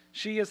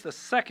 She is the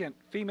second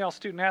female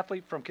student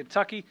athlete from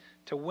Kentucky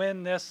to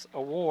win this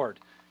award.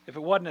 If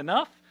it wasn't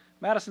enough,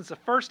 Madison's the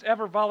first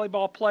ever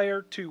volleyball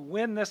player to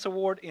win this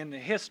award in the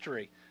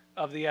history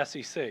of the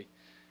SEC.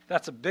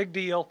 That's a big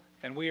deal,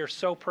 and we are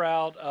so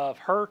proud of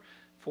her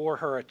for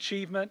her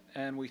achievement,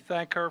 and we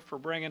thank her for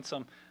bringing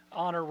some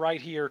honor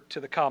right here to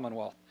the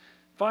Commonwealth.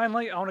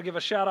 Finally, I want to give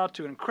a shout out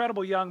to an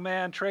incredible young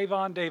man,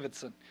 Trayvon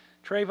Davidson.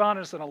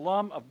 Trayvon is an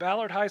alum of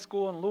Ballard High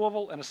School in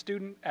Louisville and a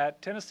student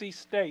at Tennessee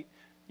State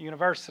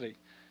University.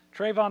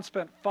 Trayvon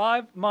spent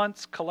 5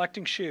 months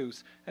collecting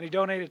shoes, and he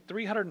donated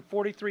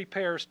 343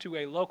 pairs to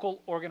a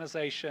local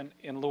organization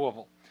in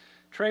Louisville.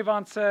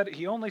 Trayvon said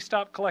he only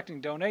stopped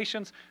collecting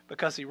donations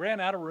because he ran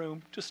out of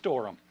room to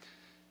store them.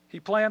 He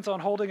plans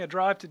on holding a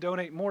drive to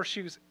donate more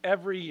shoes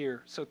every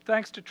year. So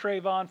thanks to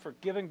Trayvon for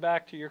giving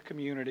back to your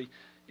community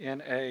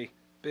in a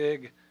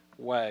big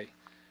way.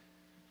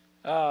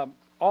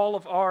 All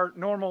of our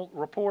normal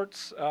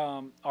reports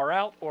are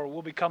out or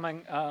will be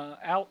coming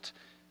out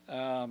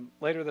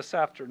later this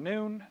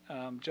afternoon.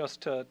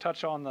 Just to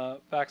touch on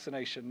the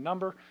vaccination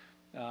number,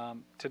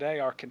 today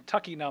our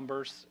Kentucky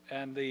numbers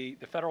and the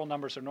federal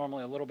numbers are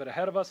normally a little bit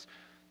ahead of us.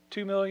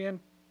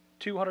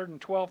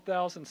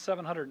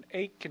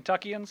 2,212,708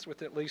 Kentuckians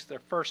with at least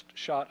their first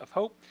shot of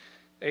hope.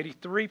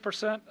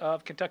 83%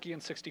 of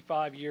Kentuckians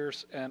 65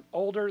 years and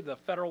older. The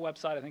federal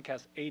website, I think,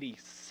 has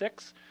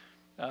 86%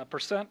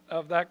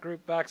 of that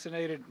group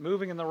vaccinated,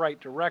 moving in the right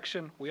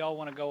direction. We all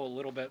want to go a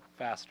little bit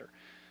faster.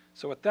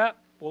 So with that,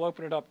 we'll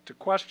open it up to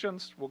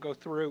questions. We'll go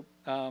through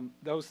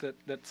those that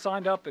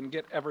signed up and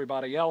get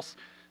everybody else.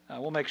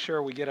 We'll make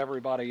sure we get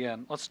everybody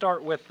in. Let's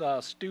start with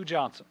Stu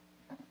Johnson.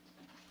 Thank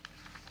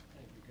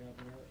you,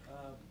 Governor.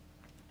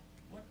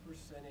 What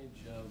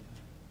percentage of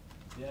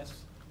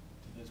deaths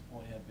to this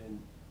point have been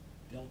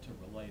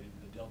Delta-related,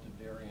 the Delta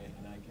variant?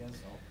 And I guess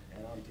I'll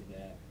add on to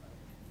that,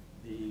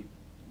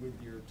 with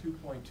your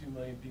 2.2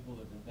 million people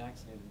that have been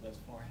vaccinated thus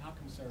far, how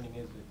concerning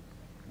is it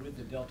with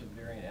the Delta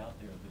variant out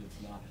there that it's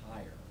not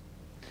higher?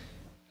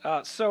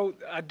 So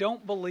I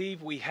don't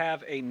believe we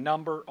have a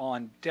number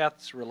on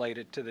deaths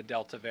related to the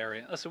Delta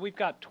variant. So we've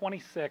got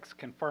 26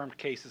 confirmed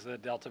cases of the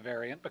Delta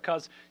variant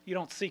because you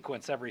don't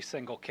sequence every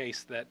single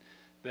case that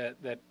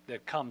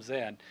comes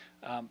in.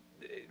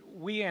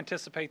 We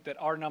anticipate that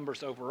our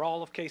numbers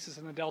overall of cases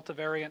in the Delta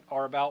variant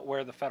are about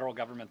where the federal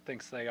government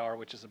thinks they are,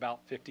 which is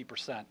about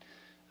 50%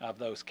 of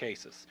those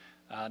cases.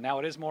 Now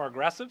it is more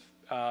aggressive.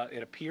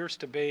 It appears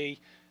to be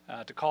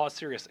to cause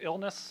serious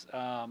illness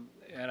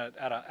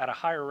at a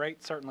higher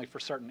rate, certainly for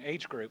certain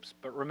age groups.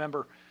 But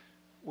remember,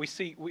 we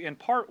see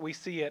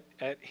it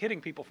at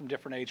hitting people from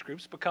different age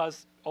groups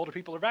because older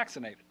people are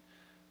vaccinated,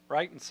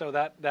 right? And so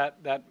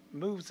that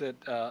moves it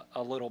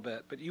a little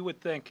bit. But you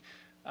would think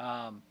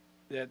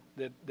that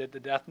the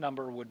death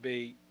number would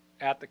be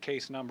at the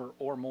case number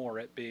or more,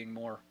 it being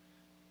more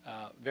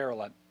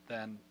virulent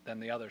than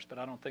the others. But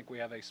I don't think we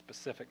have a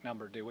specific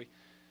number, do we?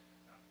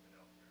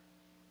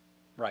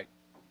 Right.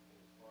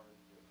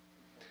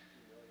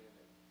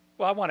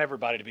 Well, I want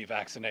everybody to be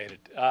vaccinated.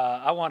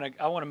 I want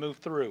to move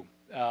through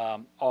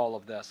all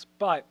of this,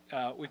 but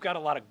we've got a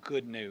lot of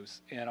good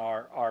news in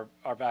our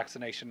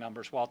vaccination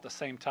numbers, while at the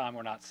same time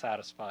we're not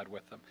satisfied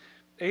with them.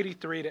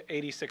 83 to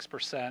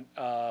 86%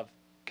 of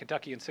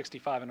Kentuckians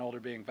 65 and older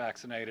being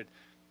vaccinated,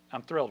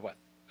 I'm thrilled with.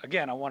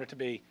 Again, I want it to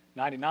be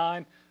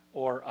 99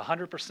 or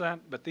 100%,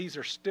 but these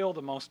are still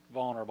the most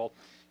vulnerable,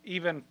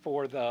 even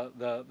for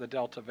the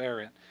Delta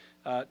variant.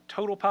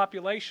 Total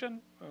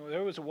population,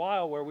 there was a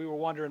while where we were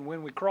wondering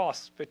when we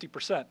cross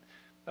 50%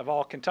 of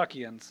all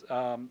Kentuckians.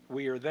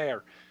 We are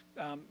there.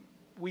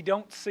 We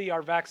don't see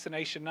our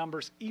vaccination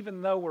numbers,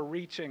 even though we're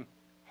reaching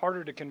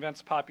harder to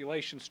convince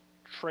populations,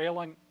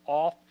 trailing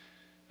off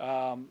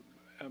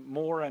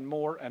more and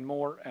more and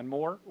more and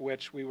more,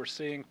 which we were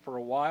seeing for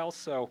a while,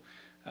 so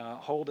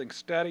holding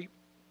steady.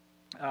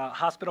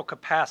 Hospital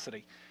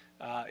capacity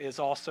is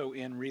also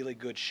in really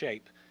good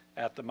shape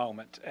at the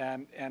moment,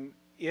 and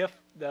if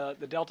the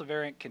Delta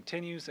variant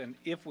continues and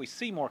if we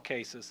see more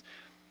cases,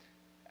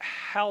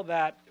 how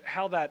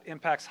that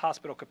impacts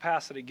hospital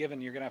capacity,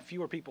 given you're going to have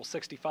fewer people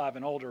 65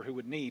 and older who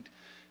would need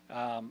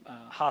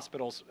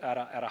hospitals at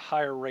a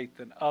higher rate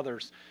than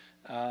others,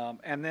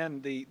 and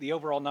then the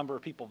overall number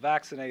of people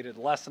vaccinated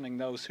lessening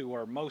those who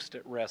are most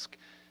at risk.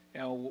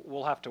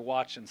 We'll have to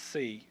watch and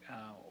see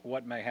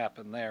what may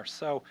happen there.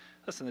 So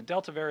listen, the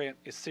Delta variant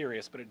is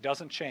serious, but it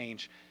doesn't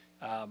change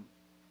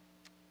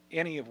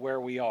any of where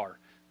we are.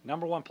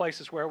 Number one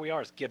place is where we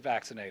are is get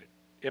vaccinated.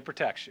 It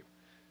protects you.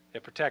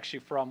 It protects you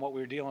from what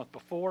we were dealing with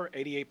before,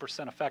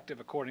 88%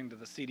 effective according to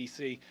the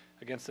CDC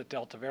against the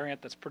Delta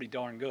variant. That's pretty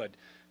darn good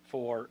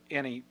for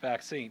any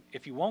vaccine.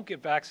 If you won't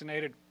get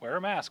vaccinated, wear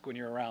a mask when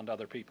you're around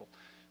other people.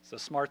 It's a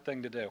smart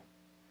thing to do.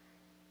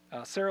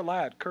 Sarah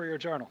Ladd,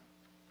 Courier-Journal.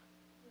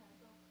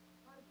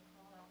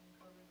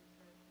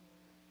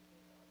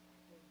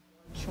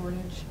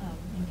 Shortage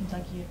in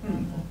Kentucky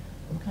around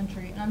the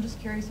country, and I'm just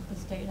curious if the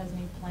state has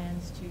any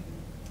plans to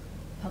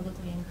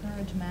publicly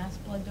encourage mass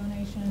blood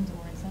donations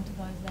or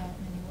incentivize that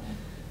in any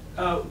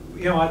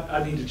way?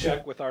 I need to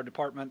check with our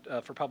Department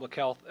for Public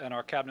Health and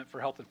our Cabinet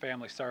for Health and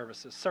Family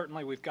Services.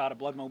 Certainly we've got a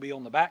blood mobile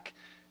in the back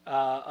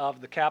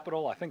of the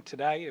Capitol. I think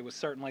today it was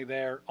certainly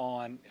there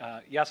on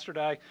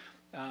yesterday.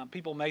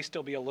 People may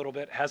still be a little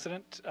bit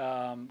hesitant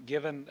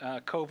given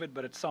COVID,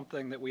 but it's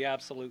something that we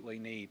absolutely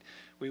need.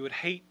 We would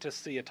hate to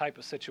see a type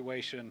of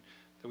situation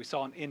that we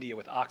saw in India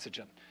with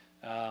oxygen,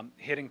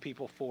 hitting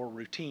people for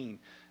routine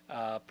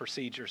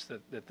procedures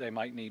that they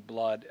might need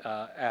blood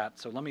at.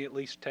 So let me at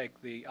least take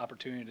the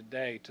opportunity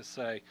today to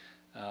say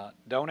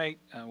donate.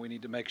 We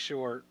need to make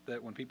sure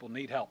that when people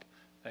need help,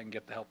 they can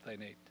get the help they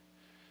need.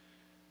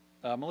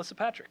 Melissa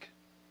Patrick.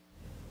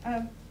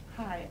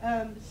 Hi.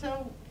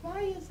 So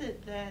why is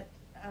it that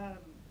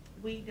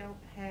we don't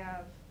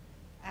have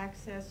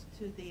access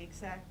to the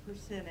exact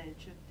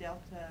percentage of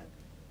Delta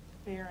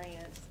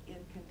variants in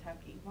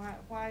Kentucky?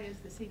 Why is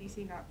the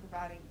CDC not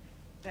providing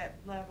that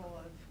level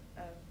of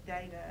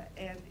data,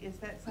 and is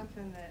that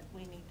something that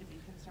we need to be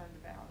concerned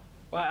about?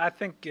 Well, I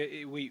think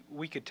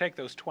we could take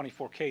those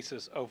 24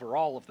 cases over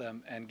all of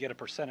them and get a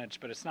percentage,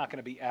 but it's not going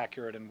to be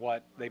accurate in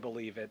what they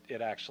believe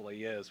it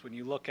actually is. When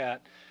you look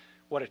at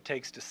what it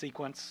takes to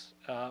sequence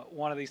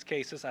one of these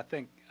cases, I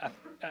think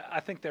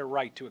they're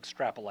right to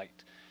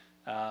extrapolate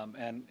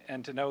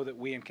and to know that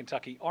we in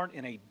Kentucky aren't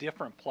in a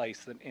different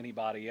place than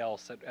anybody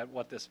else at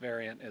what this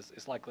variant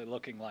is likely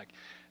looking like.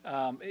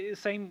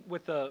 Same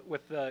with the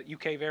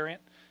UK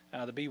variant,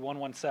 the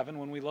B117.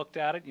 When we looked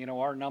at it,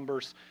 our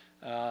numbers.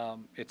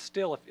 It's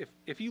still,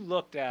 if you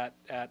looked at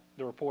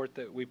the report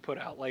that we put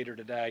out later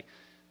today,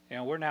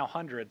 we're now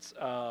hundreds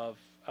of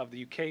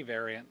the UK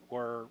variant.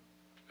 We're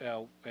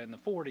in the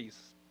 40s,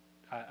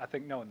 I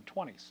think, no, in the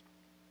 20s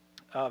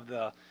of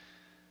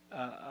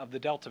the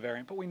Delta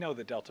variant. But we know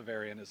the Delta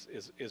variant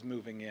is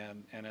moving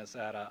in and is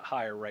at a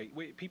higher rate.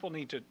 People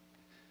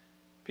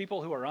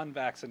who are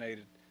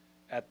unvaccinated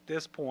at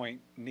this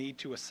point need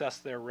to assess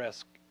their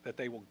risk that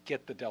they will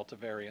get the Delta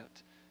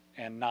variant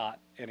and not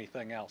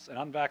anything else. And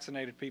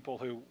unvaccinated people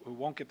who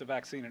won't get the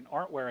vaccine and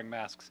aren't wearing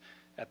masks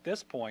at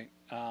this point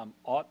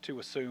ought to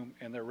assume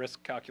in their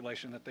risk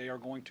calculation that they are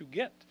going to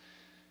get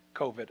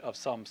COVID of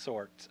some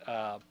sort.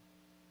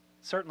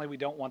 Certainly we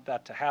don't want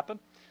that to happen.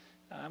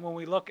 And when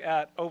we look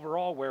at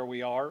overall where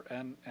we are,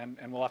 and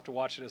we'll have to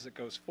watch it as it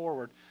goes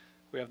forward,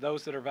 we have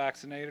those that are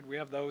vaccinated, we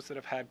have those that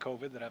have had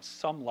COVID that have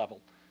some level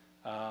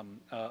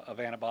of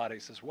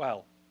antibodies as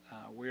well.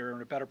 We're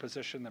in a better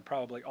position than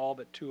probably all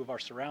but 2 of our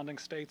surrounding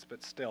states,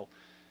 but still,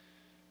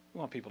 we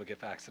want people to get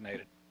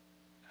vaccinated.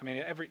 I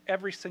mean,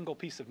 every single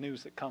piece of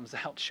news that comes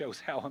out shows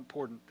how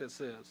important this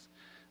is.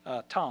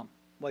 Tom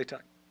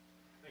Laytuck.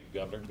 Thank you,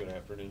 Governor. Good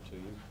afternoon to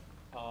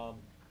you.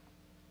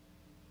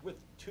 With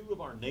 2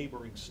 of our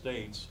neighboring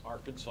states,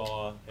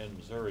 Arkansas and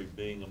Missouri,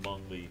 being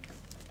among the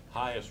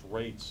highest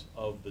rates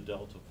of the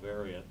Delta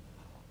variant,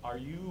 are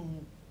you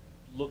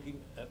looking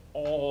at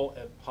all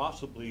at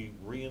possibly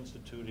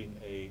reinstituting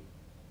a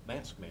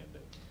mask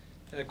mandate?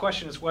 The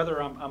question is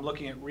whether I'm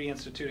looking at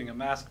reinstituting a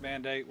mask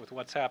mandate with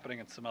what's happening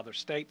in some other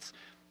states.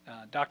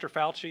 Dr.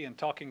 Fauci, in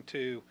talking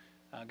to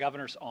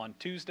governors on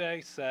Tuesday,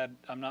 said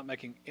I'm not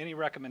making any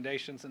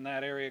recommendations in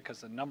that area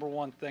because the number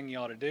one thing you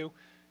ought to do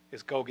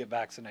is go get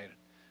vaccinated.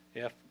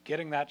 If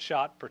getting that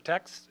shot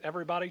protects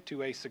everybody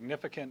to a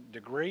significant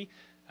degree,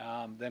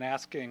 then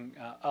asking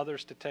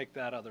others to take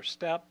that other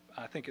step,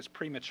 I think is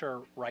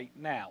premature right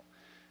now.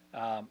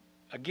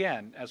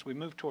 Again, as we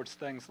move towards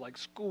things like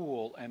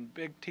school and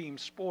big team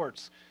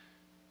sports,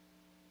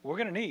 we're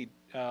going to need,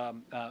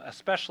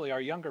 especially our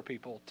younger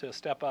people, to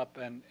step up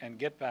and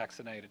get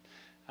vaccinated.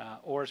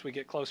 Or as we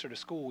get closer to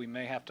school, we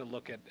may have to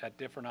look at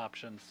different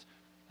options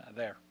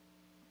there.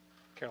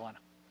 Carolina.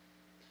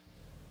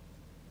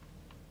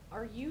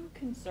 Are you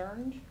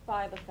concerned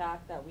by the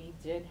fact that we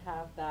did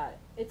have that,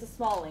 it's a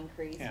small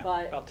increase, Yeah,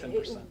 but about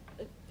 10%.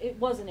 it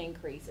was an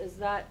increase. Is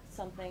that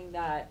something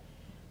that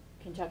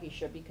Kentucky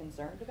should be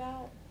concerned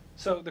about?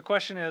 So the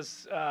question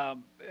is,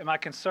 am I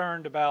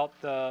concerned about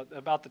the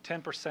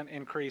 10%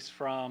 increase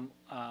from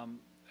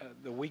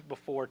the week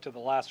before to the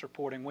last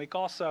reporting week?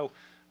 Also,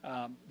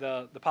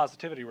 the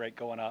positivity rate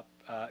going up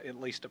at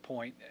least a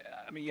point.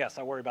 I mean, yes,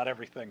 I worry about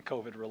everything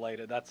COVID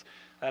related. That's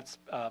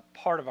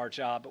part of our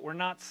job, but we're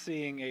not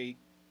seeing a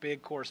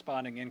big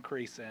corresponding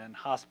increase in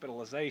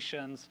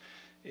hospitalizations,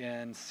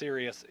 in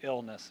serious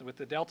illness. With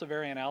the Delta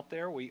variant out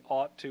there, we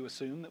ought to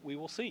assume that we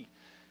will see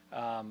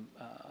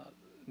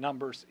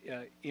numbers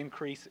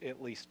increase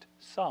at least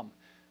some.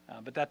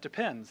 But that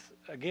depends,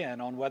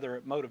 again, on whether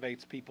it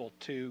motivates people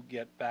to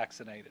get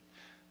vaccinated.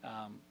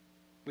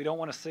 We don't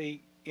want to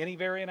see any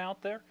variant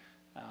out there,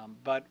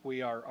 but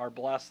we are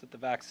blessed that the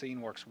vaccine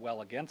works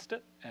well against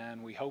it,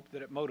 and we hope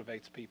that it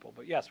motivates people.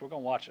 But yes, we're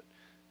going to watch it,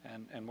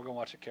 and we're going to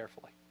watch it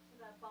carefully. So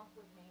that bump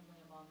was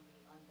mainly among the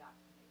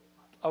unvaccinated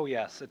population? Oh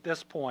yes, at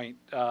this point,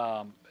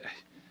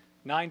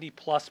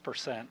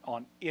 90+%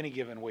 on any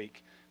given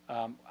week.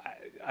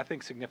 I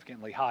think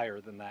significantly higher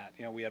than that.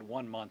 You know, we had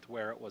 1 month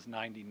where it was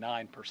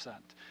 99%,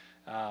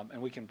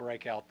 and we can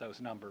break out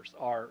those numbers,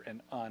 are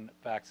in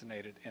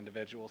unvaccinated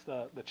individuals.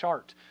 The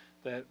chart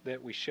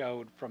that we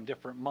showed from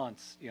different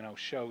months, you know,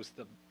 shows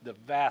the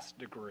vast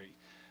degree.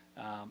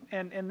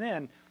 And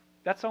then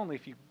that's only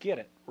if you get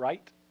it,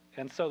 right?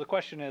 And so the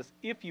question is,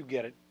 if you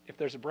get it, if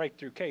there's a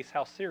breakthrough case,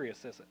 how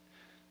serious is it?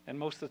 And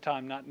most of the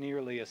time, not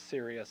nearly as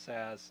serious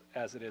as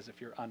it is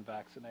if you're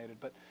unvaccinated.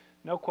 But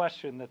no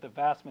question that the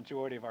vast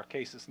majority of our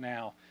cases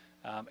now,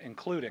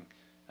 including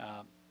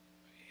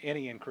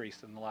any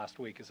increase in the last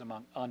week, is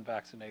among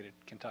unvaccinated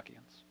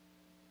Kentuckians.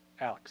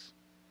 Alex.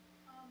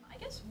 I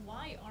guess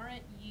why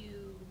aren't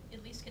you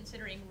at least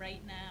considering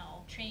right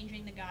now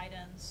changing the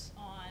guidance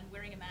on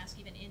wearing a mask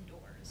even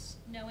indoors,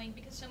 knowing,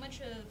 because so much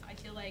of, I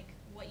feel like,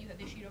 what you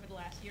have issued over the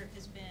last year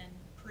has been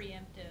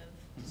preemptive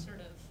to sort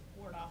of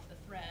ward off the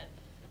threat.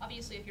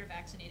 Obviously, if you're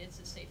vaccinated, it's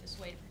the safest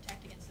way to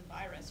protect against the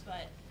virus,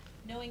 but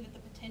knowing that the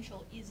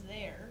potential is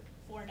there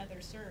for another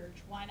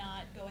surge, why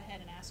not go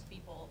ahead and ask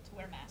people to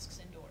wear masks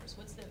indoors?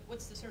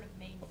 What's the sort of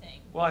main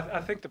thing? Well,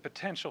 I think the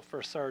potential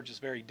for a surge is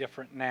very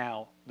different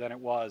now than it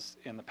was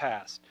in the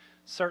past.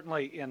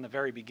 Certainly in the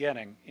very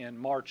beginning, in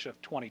March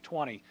of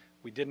 2020,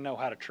 we didn't know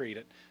how to treat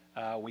it.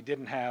 We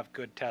didn't have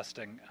good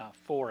testing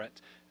for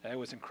it. It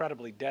was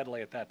incredibly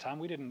deadly at that time.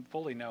 We didn't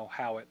fully know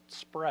how it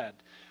spread.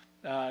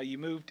 You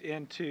moved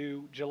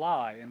into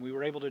July, and we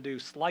were able to do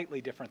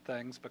slightly different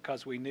things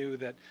because we knew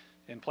that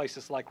in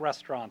places like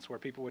restaurants where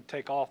people would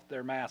take off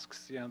their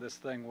masks, you know, this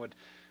thing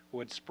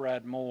would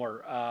spread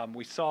more.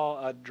 We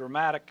saw a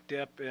dramatic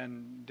dip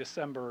in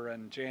December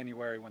and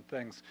January when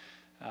things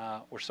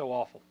were so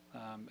awful.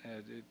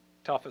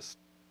 Toughest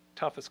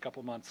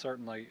couple months,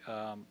 certainly,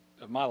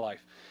 of my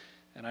life.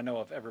 And I know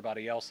of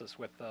everybody else's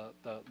with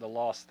the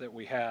loss that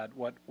we had,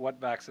 what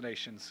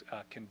vaccinations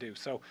can do.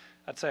 So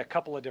I'd say a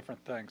couple of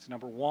different things.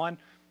 Number one,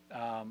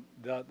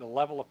 the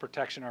level of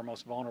protection our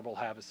most vulnerable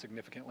have is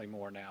significantly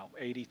more now.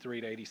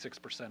 83 to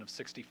 86% of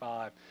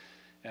 65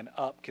 and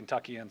up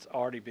Kentuckians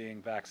already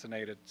being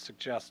vaccinated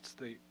suggests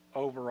the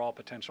overall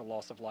potential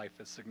loss of life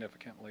is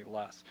significantly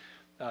less.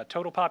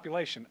 Total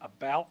population,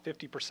 about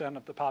 50%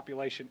 of the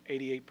population,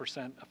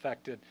 88%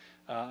 affected,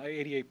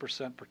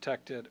 88%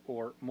 protected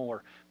or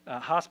more.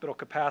 Hospital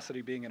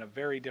capacity being in a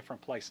very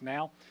different place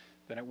now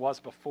than it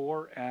was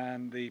before,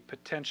 and the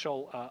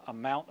potential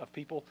amount of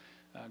people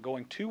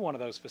going to one of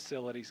those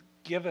facilities,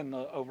 given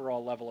the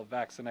overall level of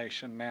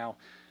vaccination now,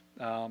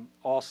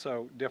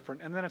 also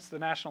different. And then it's the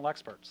national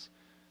experts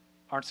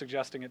aren't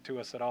suggesting it to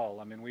us at all.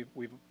 I mean,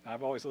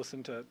 I've always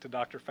listened to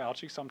Dr.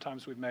 Fauci.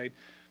 Sometimes we've made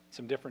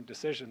some different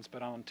decisions,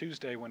 but on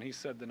Tuesday when he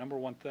said the number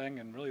one thing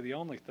and really the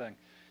only thing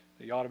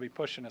that you ought to be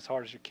pushing as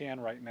hard as you can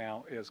right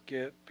now is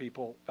get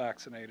people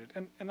vaccinated.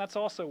 And that's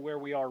also where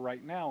we are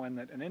right now, in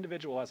that an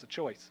individual has a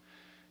choice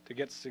to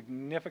get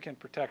significant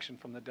protection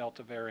from the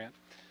Delta variant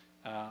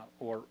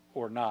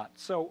or not.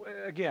 So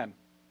again,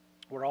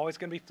 we're always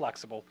going to be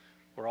flexible.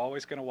 We're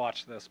always going to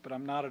watch this, but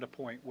I'm not at a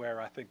point where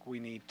I think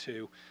we need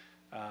to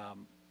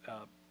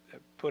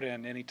put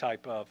in any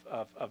type of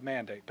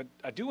mandate. But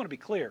I do want to be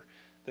clear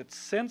that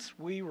since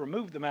we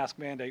removed the mask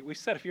mandate, we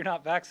said if you're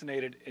not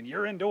vaccinated and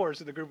you're indoors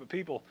with a group of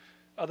people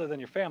other than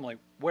your family,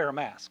 wear a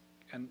mask.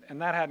 And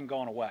that hadn't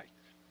gone away.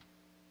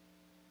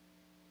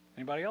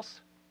 Anybody else?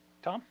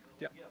 Tom?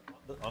 Yeah.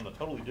 On a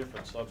totally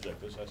different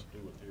subject, this has to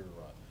do with your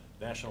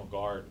National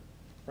Guard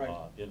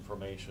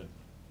information.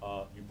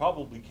 You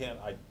probably can't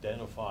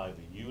identify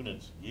the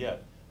units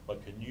yet,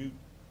 but can you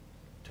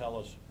tell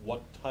us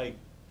what type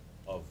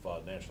of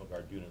National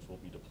Guard units will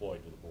be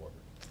deployed to the border?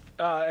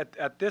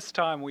 At this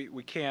time,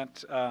 we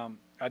can't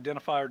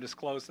identify or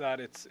disclose that.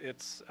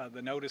 It's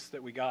the notice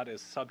that we got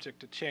is subject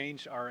to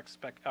change.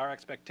 Our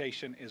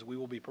expectation is we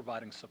will be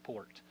providing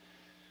support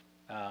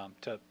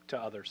to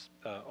others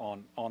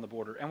on the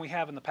border, and we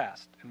have in the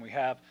past, and we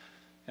have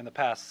in the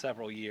past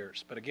several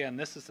years. But again,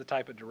 this is the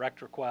type of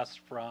direct request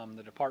from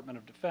the Department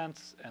of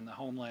Defense and the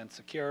Homeland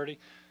Security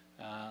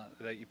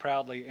that you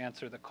proudly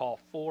answer the call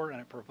for,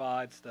 and it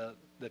provides the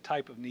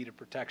type of needed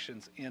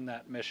protections in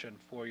that mission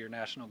for your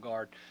National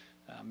Guard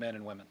men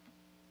and women.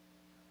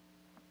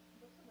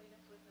 What's the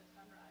latest with the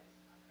Sunrise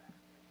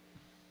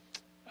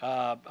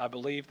contract? I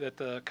believe that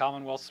the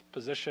Commonwealth's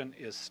position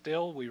is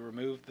still, we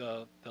removed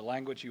the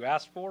language you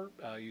asked for.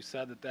 You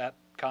said that that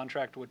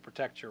contract would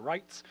protect your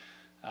rights.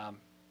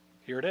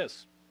 Here it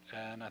is.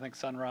 And I think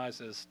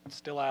Sunrise is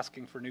still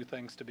asking for new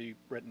things to be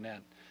written in.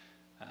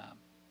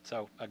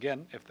 So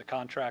again, if the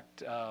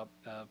contract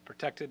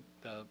protected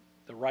the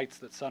rights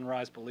that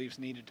Sunrise believes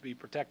needed to be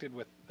protected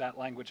with that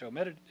language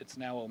omitted, it's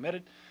now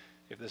omitted.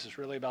 If this is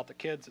really about the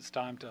kids, it's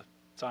time to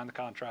sign the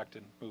contract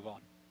and move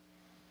on.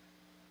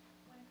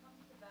 When it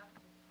comes to back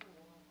to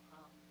school,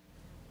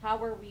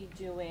 how are we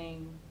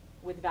doing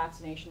with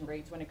vaccination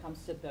rates when it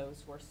comes to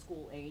those who are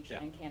school age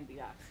and can be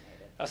vaccinated?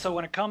 So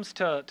when it comes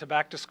to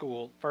back to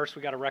school, first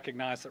we got to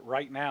recognize that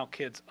right now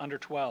kids under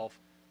 12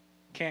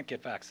 can't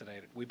get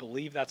vaccinated. We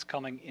believe that's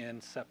coming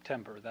in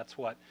September. That's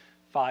what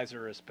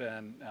Pfizer has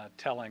been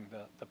telling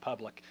the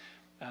public.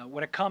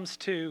 When it comes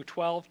to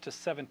 12 to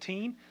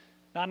 17,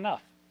 not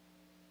enough.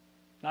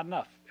 Not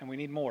enough, and we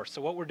need more.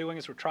 So what we're doing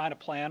is we're trying to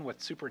plan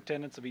with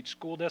superintendents of each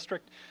school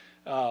district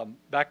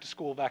back to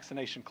school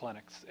vaccination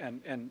clinics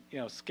and you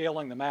know,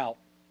 scaling them out,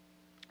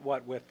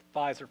 with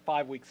Pfizer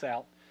 5 weeks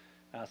out,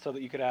 so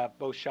that you could have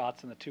both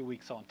shots in the 2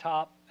 weeks on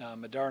top,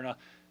 Moderna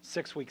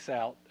 6 weeks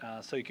out,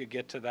 so you could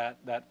get to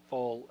that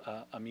full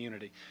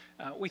immunity.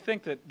 We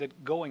think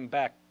that going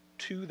back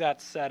to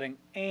that setting,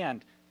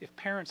 and if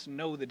parents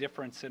know the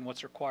difference in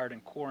what's required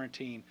in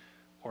quarantine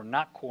or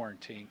not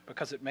quarantine,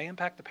 because it may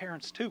impact the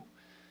parents too,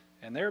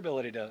 and their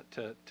ability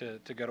to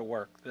go to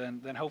work,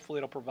 then hopefully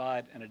it'll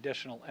provide an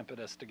additional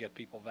impetus to get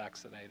people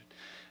vaccinated.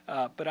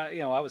 But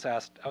I was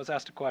asked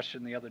a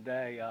question the other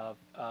day of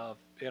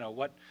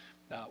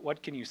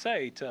what can you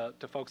say to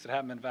folks that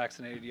haven't been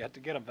vaccinated? You have to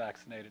get them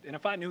vaccinated. And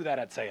if I knew that,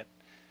 I'd say it.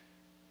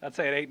 I'd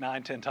say it 8,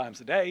 9, 10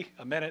 times a day,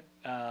 a minute,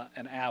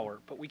 an hour.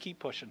 But we keep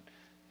pushing,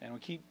 and we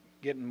keep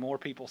getting more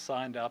people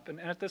signed up.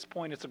 And at this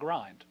point, it's a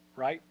grind,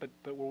 right? But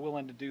we're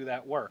willing to do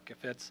that work.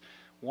 If it's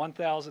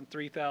 1,000,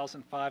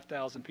 3,000,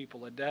 5,000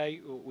 people a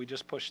day, we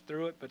just push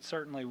through it. But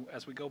certainly,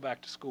 as we go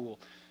back to school,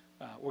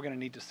 we're going to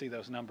need to see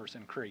those numbers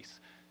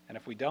increase. And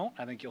if we don't,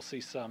 I think you'll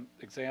see some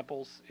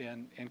examples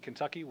in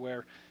Kentucky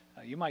where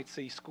you might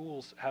see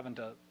schools having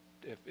to,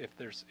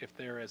 if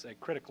there is a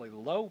critically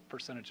low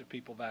percentage of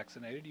people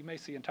vaccinated, you may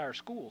see entire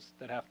schools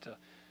that have to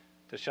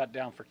shut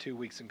down for 2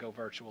 weeks and go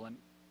virtual. And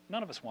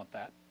none of us want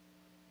that.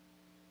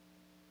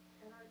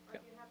 And are you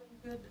having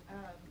good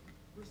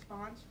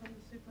response from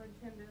the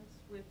superintendents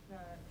with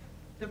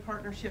the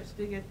partnerships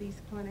to get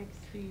these clinics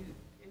to?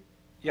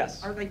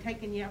 Yes. Are they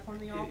taking you up on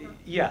the offer?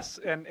 Yes,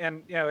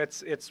 and you know,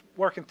 it's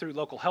working through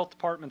local health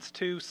departments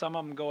too. Some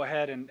of them go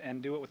ahead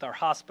and do it with our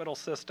hospital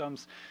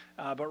systems,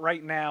 but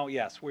right now,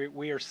 yes,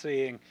 we are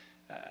seeing.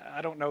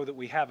 I don't know that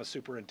we have a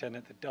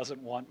superintendent that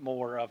doesn't want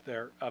more of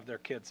their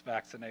kids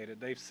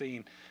vaccinated. They've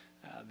seen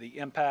the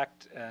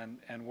impact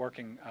and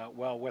working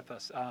well with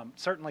us.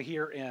 Certainly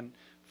here in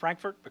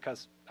Frankfort,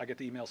 because I get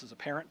the emails as a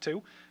parent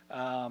too,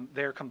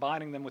 they're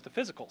combining them with the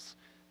physicals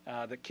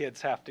that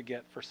kids have to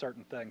get for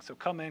certain things. So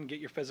come in, get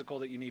your physical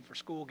that you need for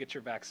school, get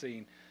your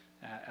vaccine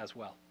as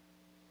well.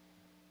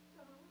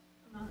 So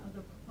what's the amount of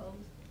the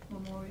proposed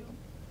memorial,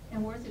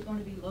 and where is it going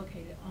to be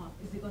located on?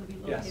 Is it going to be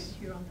located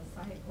here on the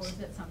site, or is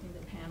that something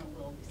the panel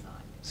will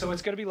decide? So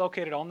it's going to be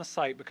located on the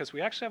site because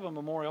we actually have a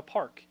memorial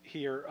park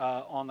here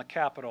on the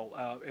Capitol.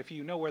 If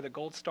you know where the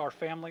Gold Star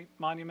Family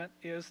Monument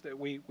is that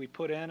we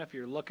put in, if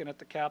you're looking at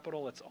the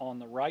Capitol, it's on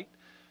the right.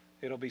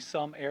 It'll be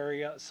some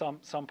area,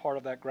 some part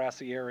of that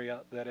grassy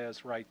area that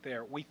is right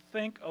there. We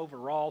think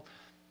overall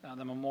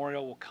the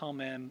memorial will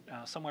come in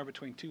somewhere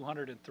between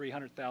 $200,000 and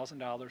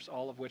 $300,000,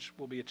 all of which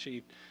will be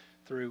achieved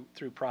through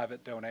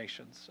private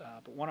donations.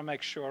 But want to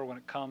make sure when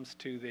it comes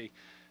to the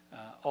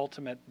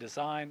ultimate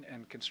design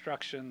and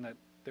construction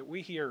that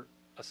we hear,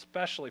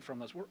 especially from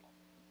those,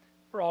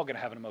 we're all going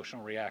to have an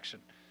emotional reaction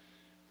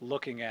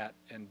looking at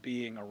and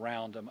being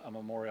around a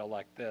memorial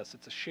like this.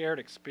 It's a shared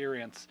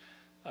experience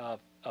of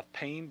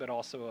pain, but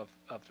also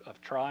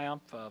of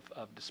triumph, of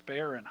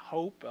despair and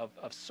hope,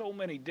 of so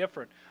many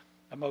different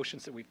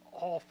emotions that we've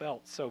all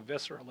felt so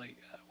viscerally.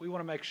 We want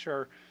to make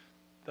sure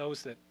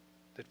those that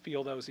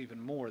feel those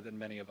even more than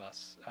many of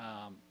us,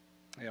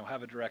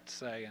 have a direct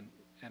say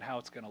in how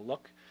it's going to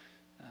look,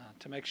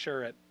 to make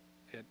sure it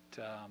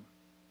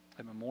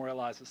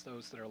memorializes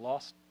those that are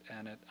lost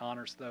and it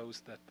honors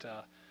those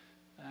that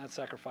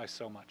sacrifice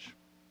so much.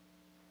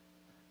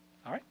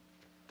 All right.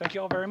 Thank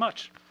you all very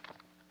much.